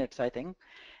 20 minutes, I think.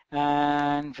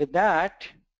 And with that,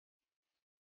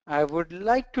 I would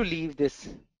like to leave this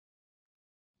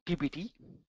PPT.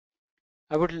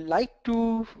 I would like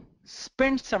to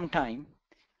spend some time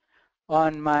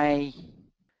on my,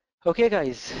 okay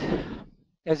guys,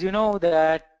 as you know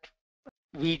that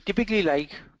we typically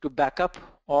like to back up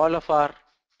all of our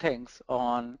things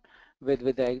on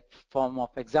with a form of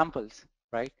examples,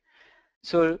 right?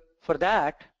 So for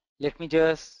that, let me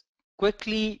just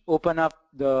quickly open up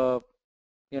the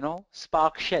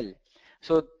Spark shell.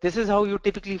 So this is how you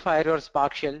typically fire your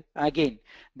Spark shell. Again,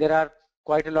 there are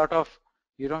quite a lot of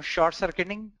short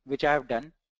circuiting which I have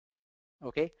done.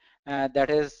 Okay,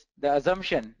 that is the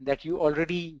assumption that you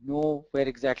already know where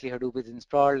exactly Hadoop is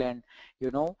installed, and you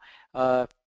know uh,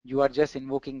 you are just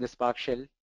invoking the Spark shell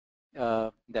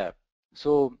there.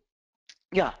 So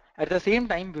yeah, at the same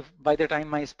time, by the time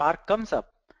my Spark comes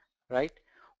up, right,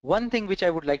 one thing which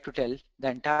I would like to tell the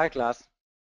entire class,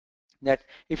 that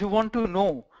if you want to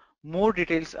know more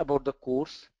details about the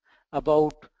course,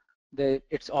 about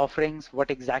its offerings, what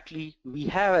exactly we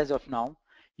have as of now,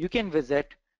 you can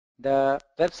visit the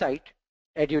website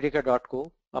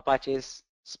edureka.co, Apache's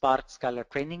Spark Scala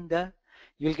training there.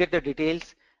 You'll get the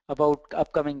details about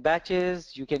upcoming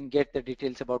batches, you can get the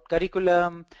details about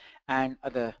curriculum and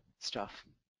other stuff,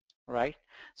 right?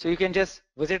 So you can just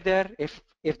visit there if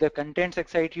the contents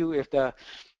excite you, if the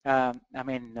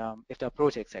if the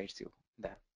approach excites you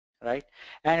there, right?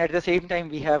 And at the same time,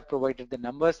 we have provided the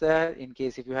numbers there in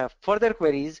case if you have further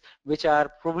queries which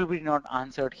are probably not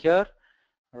answered here,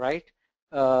 right?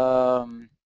 Um,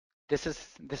 this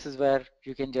is where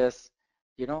you can just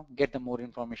get the more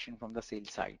information from the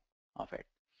sales side of it.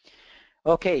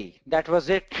 Okay, that was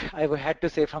it. I had to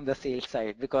say from the sales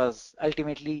side, because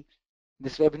ultimately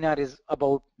this webinar is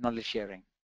about knowledge sharing,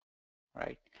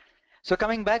 right? So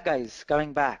coming back, guys,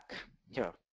 coming back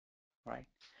here, right?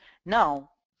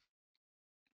 Now,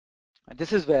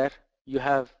 this is where you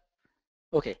have,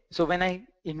 okay, so when I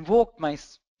invoked my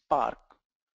Spark,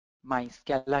 my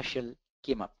Scala shell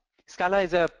came up. Scala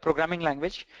is a programming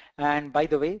language, and by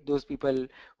the way, those people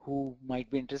who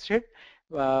might be interested,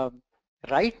 uh,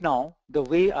 right now the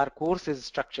way our course is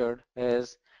structured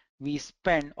is we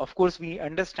spend, of course we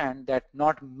understand that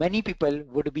not many people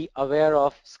would be aware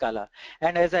of Scala,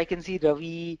 and as I can see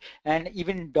Ravi and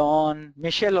even Don,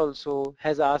 Michelle also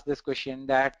has asked this question,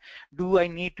 that do I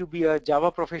need to be a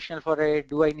Java professional for it,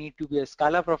 do I need to be a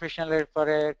Scala professional for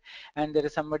it? And there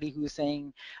is somebody who is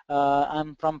saying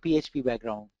I'm from PHP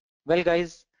background. Well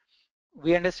guys,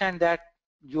 we understand that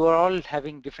you are all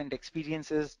having different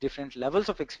experiences, different levels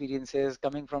of experiences,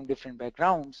 coming from different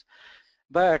backgrounds,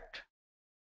 but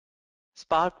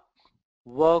Spark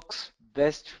works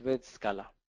best with Scala.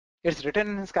 It's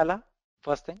written in Scala,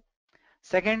 first thing.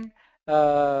 Second,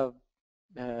 uh,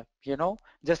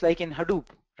 just like in Hadoop,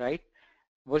 right?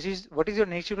 What is your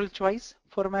natural choice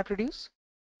for MapReduce?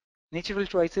 Natural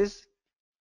choice is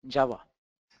Java,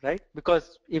 right?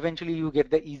 Because eventually you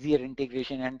get the easier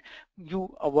integration and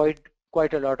you avoid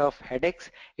quite a lot of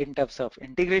headaches in terms of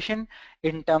integration,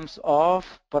 in terms of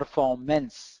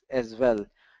performance as well.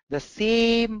 The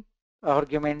same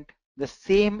argument, the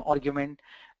same argument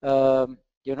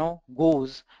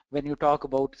goes when you talk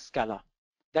about Scala.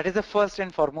 That is the first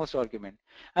and foremost argument.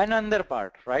 Another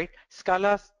part, right?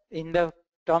 Scala in the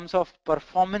terms of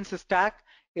performance stack,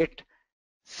 it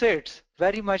sits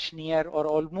very much near or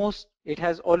almost, it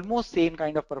has almost same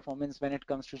kind of performance when it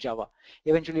comes to Java.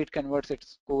 Eventually it converts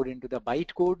its code into the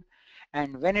byte code.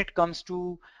 And when it comes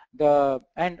to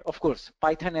and of course,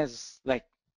 Python is like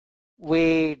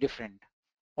way different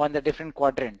on the different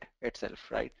quadrant itself,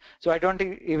 right? So I don't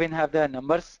even have the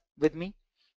numbers with me,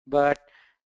 but,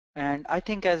 and I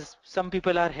think as some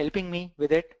people are helping me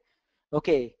with it.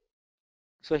 Okay,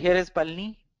 so here is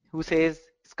Palni who says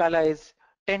Scala is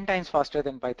 10 times faster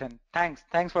than Python.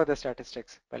 Thanks for the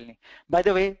statistics, Palni. By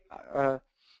the way,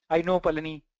 I know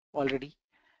Palni already.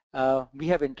 We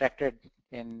have interacted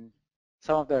in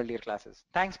some of the earlier classes.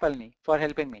 Thanks, Palni, for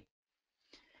helping me.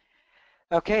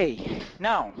 Okay,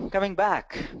 now coming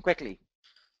back quickly.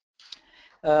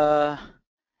 Uh,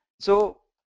 so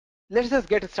let's just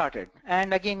get started.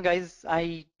 And again, guys,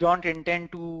 I don't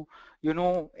intend to,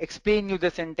 explain you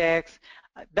the syntax.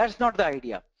 That's not the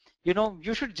idea.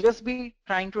 You should just be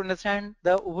trying to understand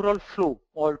the overall flow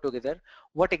altogether.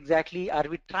 What exactly are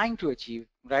we trying to achieve,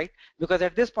 right? Because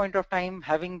at this point of time,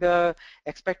 having the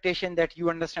expectation that you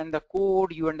understand the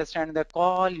code, you understand the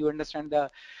call, you understand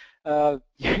the all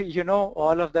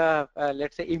of the,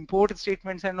 let's say, import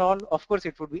statements and all, of course,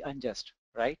 it would be unjust,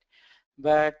 right?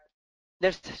 But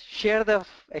let's share the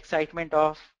excitement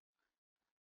of,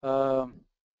 um,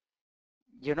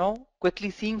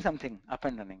 quickly seeing something up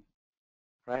and running,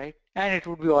 right? And it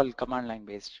would be all command line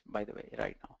based, by the way,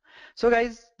 right now. So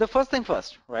guys, the first thing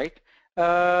first, right?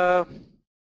 Uh,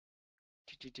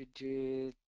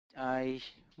 I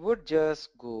would just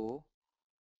go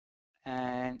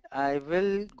and I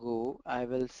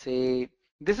will say,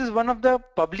 this is one of the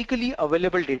publicly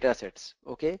available data sets,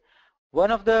 okay? One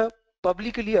of the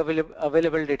publicly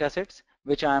available data sets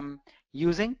which I'm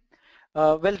using.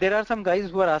 Well, there are some guys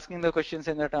who are asking the questions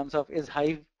in the terms of, is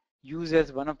Hive used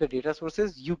as one of the data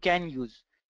sources? You can use,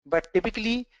 but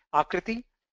typically, Akriti,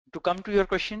 to come to your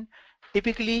question,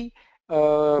 typically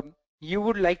you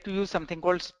would like to use something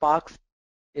called Spark.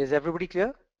 Is everybody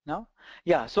clear now?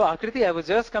 Yeah, so Akriti, I was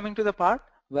just coming to the part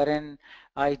wherein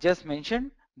I just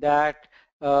mentioned that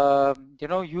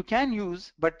you can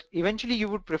use, but eventually you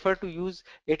would prefer to use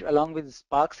it along with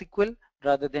Spark SQL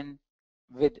rather than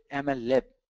with MLlib.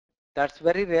 That's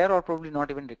very rare or probably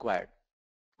not even required.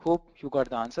 Hope you got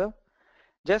the answer.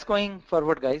 Just going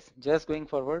forward, guys, just going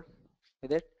forward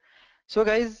with it. So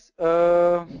guys,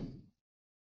 there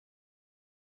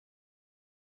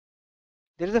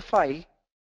is a file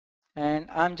and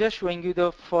I'm just showing you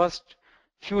the first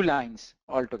few lines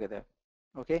altogether.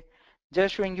 Okay,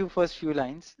 just showing you first few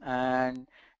lines, and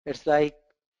it's like,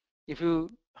 if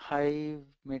you Hive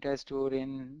meta store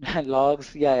in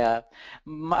logs, yeah.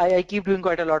 I keep doing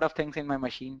quite a lot of things in my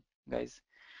machine, guys.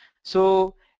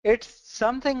 So it's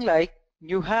something like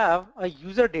you have a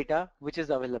user data which is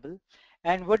available,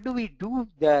 and what do we do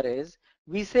there is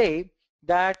we say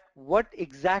that what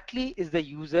exactly is the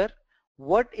user,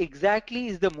 what exactly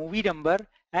is the movie number,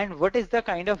 and what is the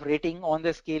kind of rating on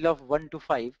the scale of 1 to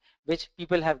 5 which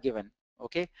people have given.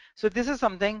 Okay, so this is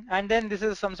something, and then this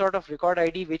is some sort of record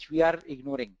ID which we are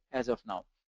ignoring as of now.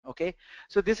 Okay,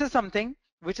 so this is something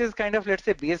which is kind of, let's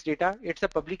say, base data. It's a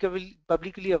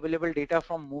publicly available data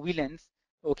from MovieLens.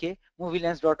 Okay,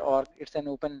 movielens.org. It's an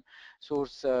open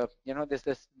source.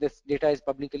 This data is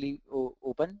publicly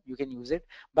open. You can use it.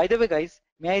 By the way, guys,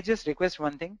 may I just request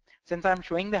one thing? Since I'm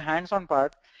showing the hands-on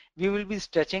part, we will be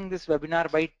stretching this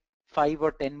webinar by 5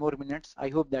 or 10 more minutes. I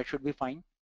hope that should be fine,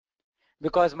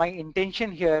 because my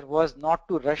intention here was not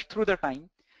to rush through the time.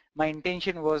 My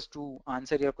intention was to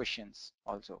answer your questions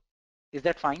also. Is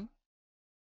that fine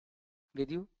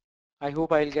with you? I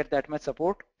hope I'll get that much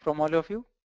support from all of you,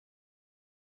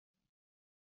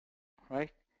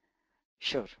 right?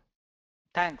 Sure.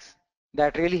 Thanks.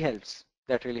 That really helps.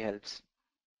 That really helps.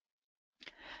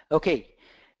 Okay.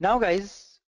 Now,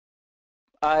 guys,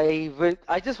 I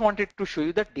just wanted to show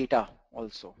you the data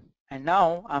also. And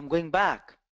now I'm going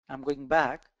back. I'm going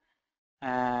back,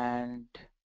 and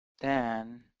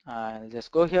then I'll just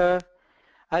go here.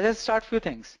 I'll just start few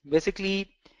things. Basically,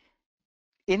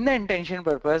 in the intention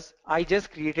purpose, I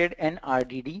just created an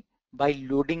RDD by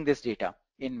loading this data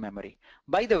in memory.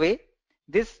 By the way,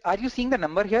 are you seeing the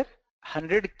number here?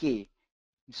 100K.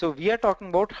 So we are talking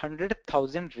about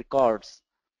 100,000 records.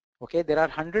 Okay, there are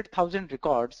 100,000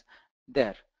 records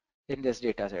there in this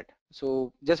data set.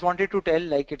 So just wanted to tell,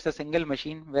 like, it's a single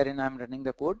machine wherein I'm running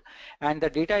the code, and the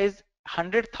data is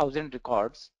 100,000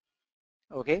 records.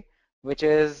 Okay, which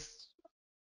is,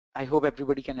 I hope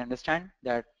everybody can understand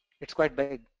that It's quite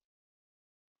big,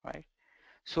 right?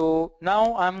 So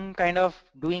now I'm kind of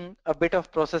doing a bit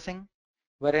of processing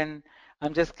wherein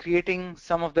I'm just creating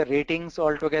some of the ratings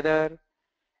altogether,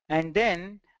 and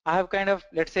then I have kind of,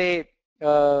 let's say,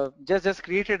 just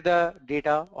created the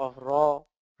data of raw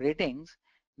ratings.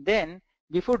 Then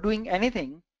before doing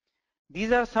anything,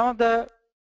 these are some of the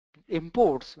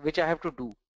imports which I have to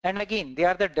do. And again, they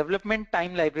are the development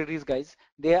time libraries, guys.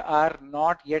 They are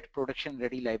not yet production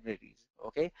ready libraries.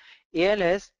 Okay.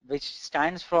 ALS, which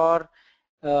stands for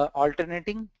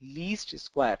alternating least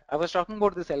square. I was talking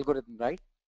about this algorithm, right?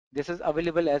 This is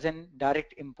available as an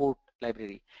direct import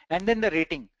library. And then the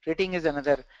rating. Rating is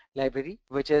another library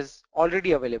which is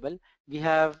already available. We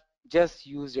have just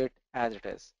used it as it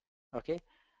is. Okay.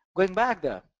 Going back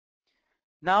there.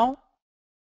 Now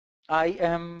I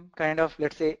am kind of,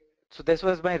 let's say, so this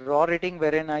was my raw rating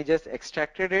wherein I just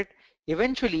extracted it.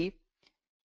 Eventually,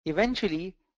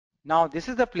 now this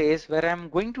is the place where I'm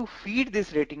going to feed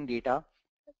this rating data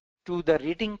to the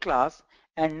rating class,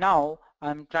 and now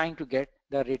I'm trying to get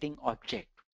the rating object.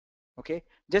 Okay,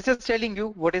 just telling you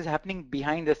what is happening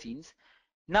behind the scenes.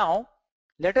 Now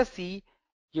let us see,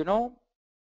 you know,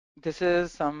 this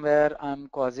is somewhere I'm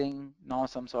causing now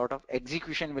some sort of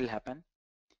execution will happen.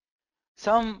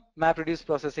 Some MapReduce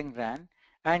processing ran,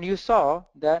 and you saw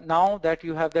that now that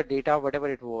you have the data, whatever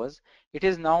it was, it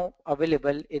is now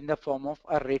available in the form of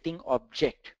a rating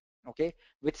object, okay,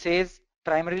 which says,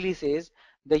 primarily says,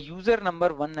 the user number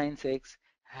 196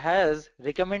 has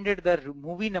recommended the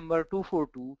movie number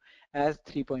 242 as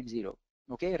 3.0.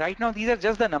 Okay, right now these are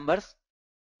just the numbers.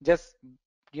 Just,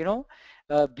 you know,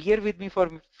 bear with me for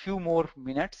a few more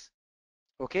minutes,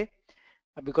 okay,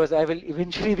 because I will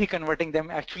eventually be converting them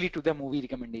actually to the movie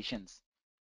recommendations.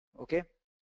 Okay.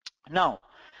 Now,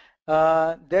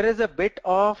 there is a bit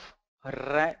of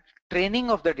training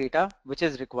of the data which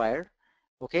is required.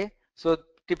 Okay. So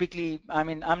typically, I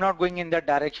mean, I'm not going in that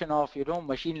direction of, you know,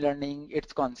 machine learning,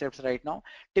 its concepts right now.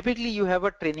 Typically, you have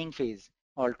a training phase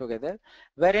altogether,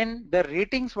 wherein the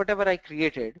ratings, whatever I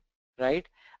created, right,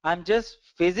 I'm just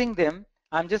phasing them.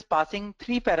 I'm just passing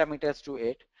three parameters to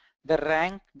it: the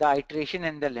rank, the iteration,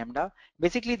 and the lambda.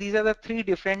 Basically, these are the three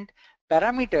different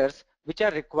parameters which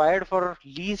are required for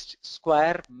least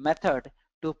square method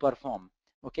to perform.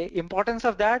 Okay, importance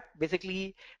of that,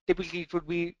 basically, typically it would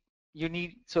be, you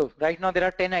need, so right now there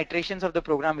are 10 iterations of the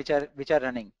program which are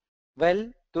running.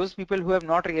 Well, those people who have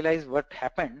not realized what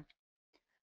happened,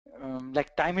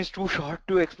 like time is too short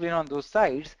to explain on those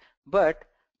sides, but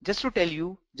just to tell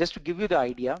you, just to give you the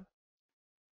idea,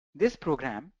 this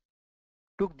program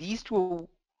took these two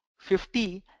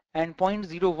 50 and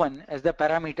 0.01 as the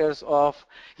parameters of,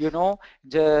 you know,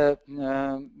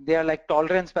 they are like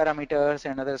tolerance parameters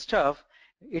and other stuff.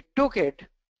 It took it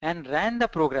and ran the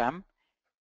program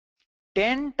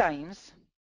 10 times,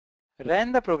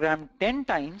 ran the program 10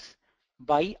 times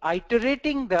by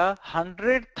iterating the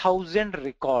 100,000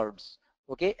 records.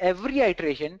 Okay, every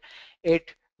iteration,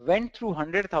 it went through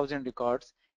 100,000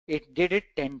 records. It did it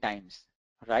 10 times,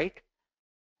 right?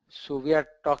 So we are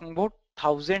talking about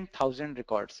thousand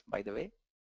records, by the way.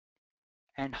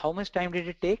 And how much time did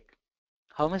it take?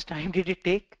 How much time did it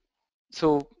take?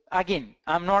 So again,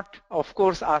 I'm not, of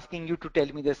course, asking you to tell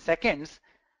me the seconds.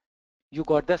 You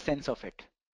got the sense of it,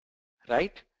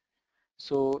 right?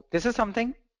 So this is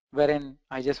something wherein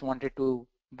I just wanted to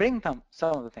bring some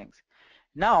of the things.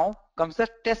 Now comes the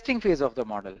testing phase of the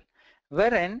model,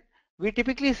 wherein we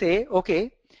typically say,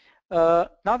 okay, now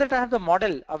that I have the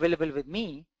model available with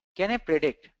me, can I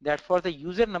predict that for the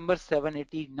user number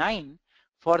 789,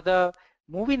 for the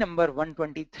movie number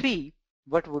 123,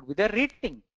 what would be the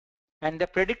rating? And the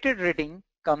predicted rating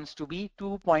comes to be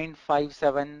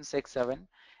 2.5767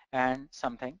 and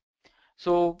something.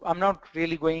 So I'm not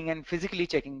really going and physically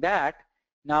checking that.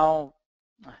 Now,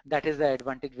 that is the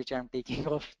advantage which I'm taking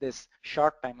of this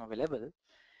short time available.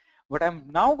 What I'm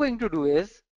now going to do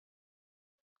is,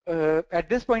 at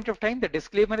this point of time, the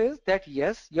disclaimer is that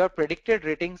yes, your predicted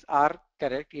ratings are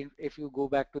correct. If you go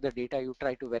back to the data you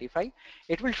try to verify,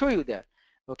 it will show you there.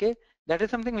 Okay, that is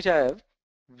something which I have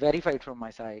verified from my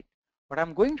side. What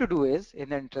I'm going to do is, in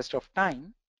the interest of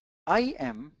time, I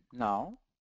am now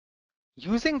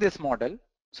using this model.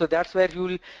 So that's where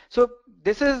you'll, so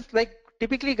this is like,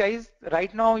 typically guys,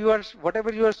 right now you are,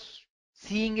 whatever you are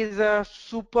seeing is a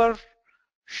super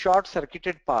short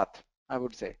circuited path, I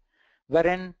would say,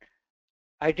 wherein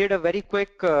I did a very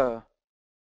quick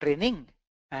training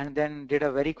and then did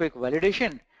a very quick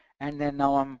validation, and then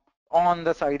now I'm on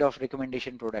the side of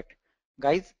recommendation product.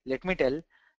 Guys, let me tell,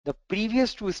 the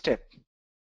previous two step,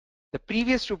 the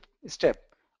previous two step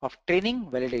of training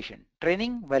validation,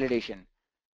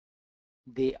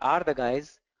 they are the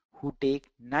guys who take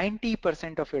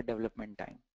 90% of your development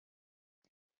time.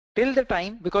 Till the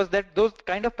time, because that those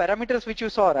kind of parameters which you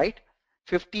saw, right?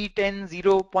 50, 10,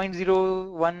 0,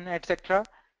 0.01, etc.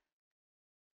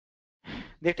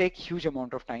 They take huge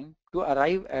amount of time to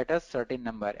arrive at a certain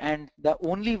number, and the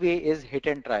only way is hit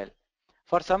and trial.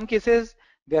 For some cases,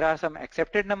 there are some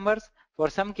accepted numbers. For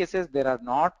some cases, there are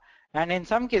not. And in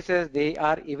some cases, they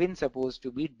are even supposed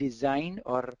to be designed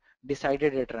or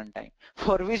decided at runtime,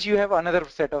 for which you have another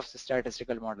set of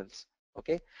statistical models.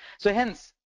 Okay. So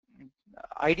hence,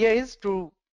 idea is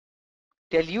to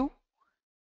tell you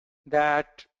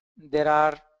that there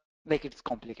are, like, it's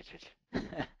complicated,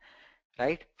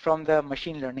 right? From the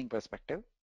machine learning perspective,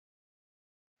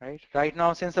 right? Right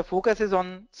now, since the focus is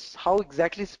on how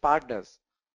exactly Spark does,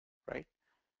 right?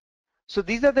 So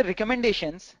these are the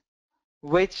recommendations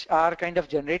which are kind of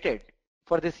generated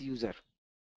for this user.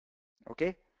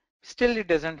 Okay, still it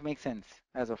doesn't make sense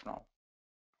as of now,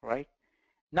 right?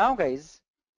 Now guys,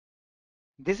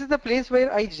 this is the place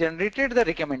where I generated the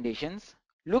recommendations.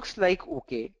 Looks like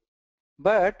okay,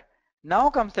 but now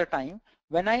comes the time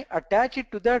when I attach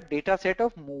it to the data set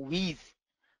of movies.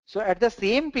 So at the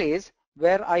same place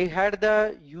where I had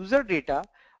the user data,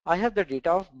 I have the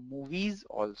data of movies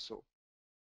also.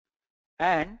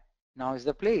 And now is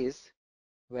the place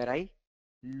where I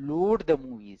load the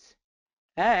movies,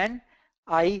 and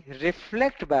I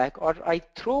reflect back, or I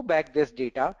throw back this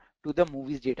data to the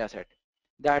movies data set.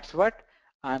 That's what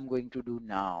I'm going to do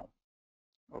now.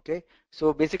 Okay,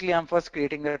 so basically I'm first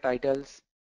creating the titles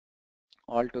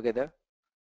all together.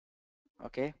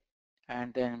 Okay,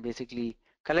 and then basically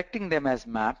collecting them as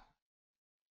map.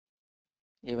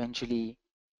 Eventually,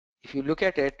 if you look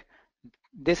at it,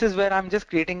 this is where I'm just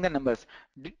creating the numbers.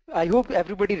 I hope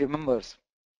everybody remembers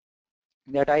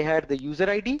that I had the user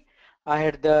ID, I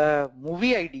had the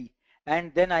movie ID,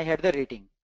 and then I had the rating.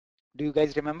 Do you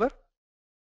guys remember?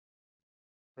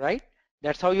 Right?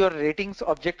 That's how your ratings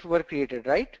objects were created,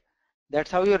 right? That's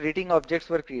how your rating objects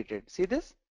were created. See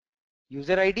this?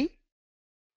 User ID,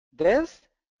 this,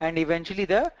 and eventually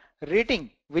the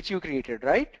rating which you created,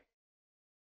 right?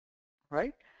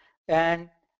 Right? And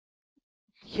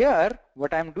here,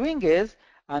 what I'm doing is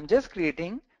I'm just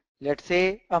creating, let's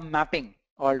say, a mapping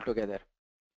altogether,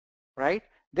 right?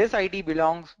 This ID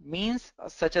belongs means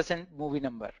such as a movie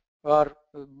number, or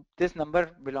this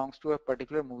number belongs to a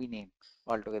particular movie name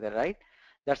altogether, right?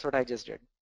 That's what I just did.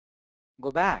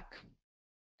 Go back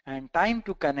and time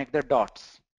to connect the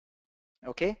dots.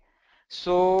 Okay,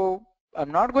 so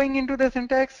I'm not going into the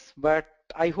syntax, but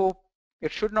I hope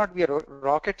it should not be a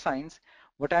rocket science.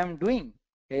 What I'm doing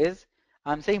is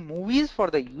I'm saying movies for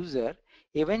the user.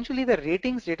 Eventually the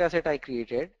ratings dataset I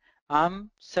created,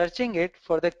 I'm searching it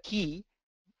for the key,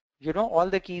 all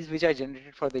the keys which I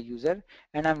generated for the user,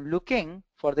 and I'm looking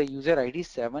for the user ID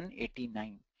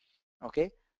 789.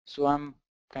 Okay, so I'm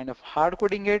kind of hard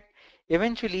coding it.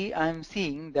 Eventually I'm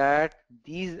seeing that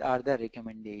these are the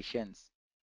recommendations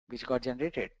which got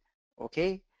generated.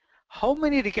 Okay, how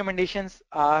many recommendations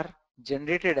are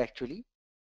generated actually?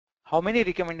 How many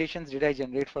recommendations did I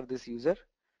generate for this user?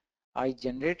 I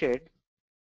generated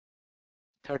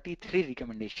 33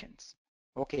 recommendations.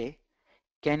 Okay,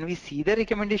 can we see the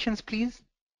recommendations please?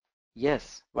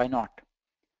 Yes, why not?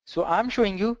 So I'm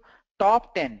showing you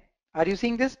top 10. Are you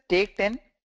seeing this? Take 10,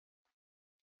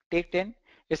 take 10.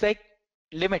 It's like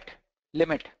limit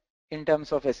in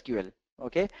terms of SQL.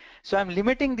 Okay, so I'm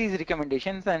limiting these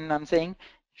recommendations and I'm saying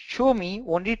show me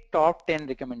only top 10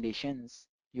 recommendations.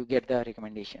 You get the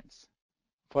recommendations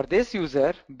for this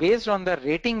user based on the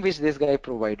rating which this guy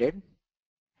provided,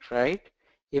 right?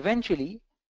 Eventually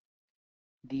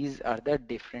these are the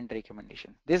different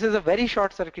recommendations. This is a very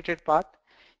short circuited path.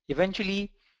 Eventually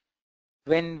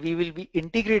when we will be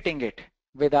integrating it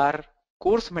with our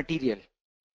course material,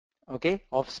 okay,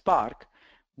 of Spark,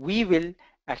 we will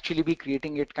actually be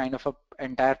creating it kind of a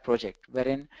entire project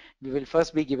wherein we will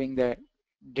first be giving the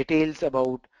details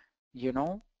about,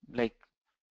 like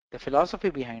the philosophy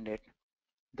behind it,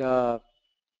 the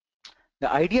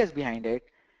ideas behind it,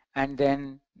 and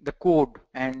then the code,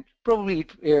 and probably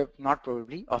not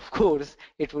probably, of course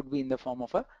it would be in the form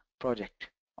of a project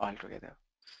altogether,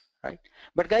 right?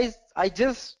 But guys, I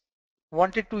just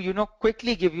wanted to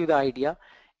quickly give you the idea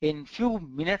in few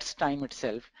minutes time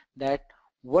itself that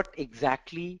what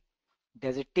exactly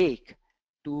does it take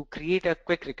to create a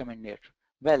quick recommender.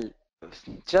 Well,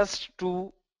 just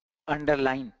to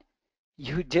underline,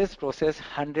 you just process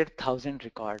 100,000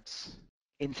 records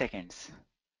in seconds,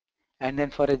 and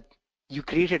then you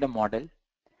created a model.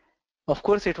 Of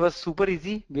course it was super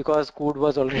easy because code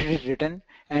was already written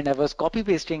and I was copy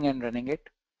pasting and running it,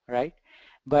 right?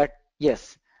 But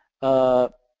yes, uh,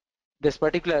 this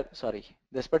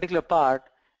particular part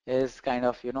is kind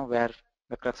of, where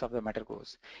the crux of the matter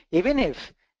goes. Even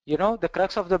if, the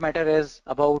crux of the matter is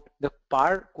about the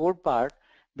code part,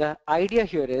 the idea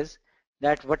here is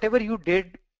that whatever you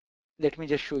did, let me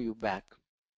just show you back.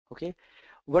 Okay,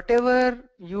 whatever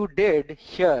you did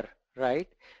here, right?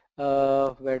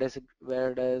 Where does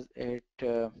it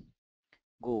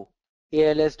go?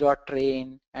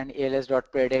 ALS.train and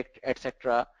ALS.predict,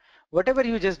 etc. Whatever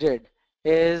you just did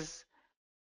is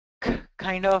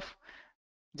kind of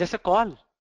just a call.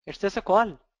 It's just a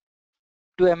call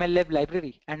to MLlib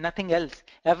library and nothing else.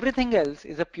 Everything else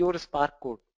is a pure Spark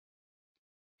code.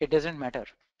 It doesn't matter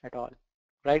at all.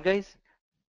 Right, guys?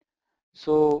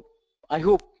 So I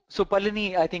hope. So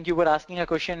Palini, I think you were asking a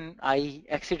question. I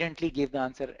accidentally gave the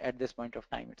answer at this point of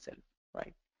time itself,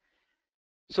 right?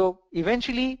 So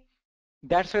eventually,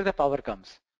 that's where the power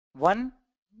comes. One,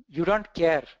 you don't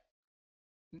care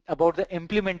about the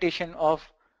implementation of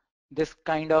this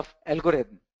kind of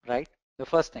algorithm, right? The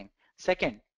first thing.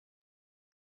 Second,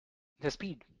 the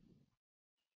speed.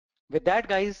 With that,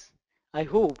 guys, I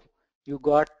hope you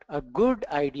got a good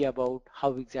idea about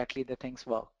how exactly the things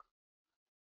work.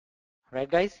 Right,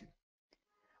 guys?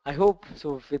 I hope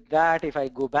so. With that, if I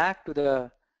go back to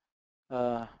the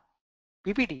uh,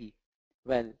 PPT,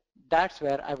 well, that's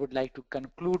where I would like to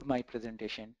conclude my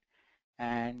presentation.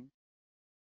 And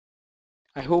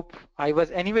I hope I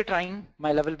was anyway trying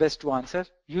my level best to answer.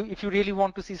 If you really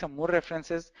want to see some more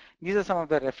references, these are some of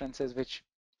the references which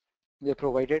they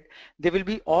provided. They will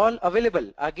be all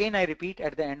available. Again, I repeat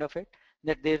at the end of it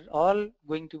that they're all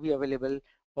going to be available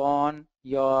on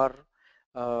your,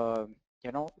 uh,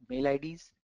 mail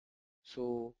IDs.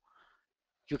 So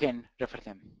you can refer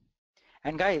them.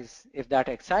 And guys, if that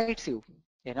excites you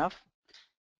enough,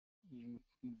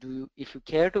 if you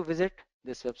care to visit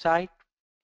this website,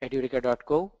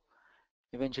 edureka.co,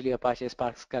 eventually Apache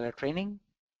Spark Scala training,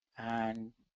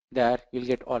 and there you'll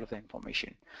get all of the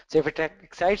information. So if it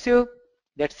excites you,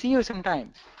 let's see you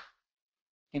sometime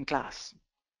in class.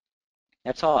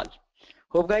 That's all.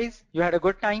 Hope guys you had a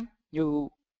good time.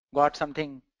 You got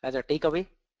something as a takeaway.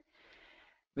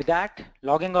 With that,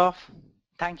 logging off.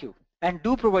 Thank you. And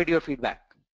do provide your feedback.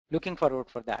 Looking forward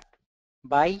for that.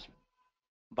 Bye.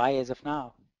 Bye as of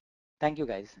now. Thank you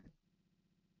guys.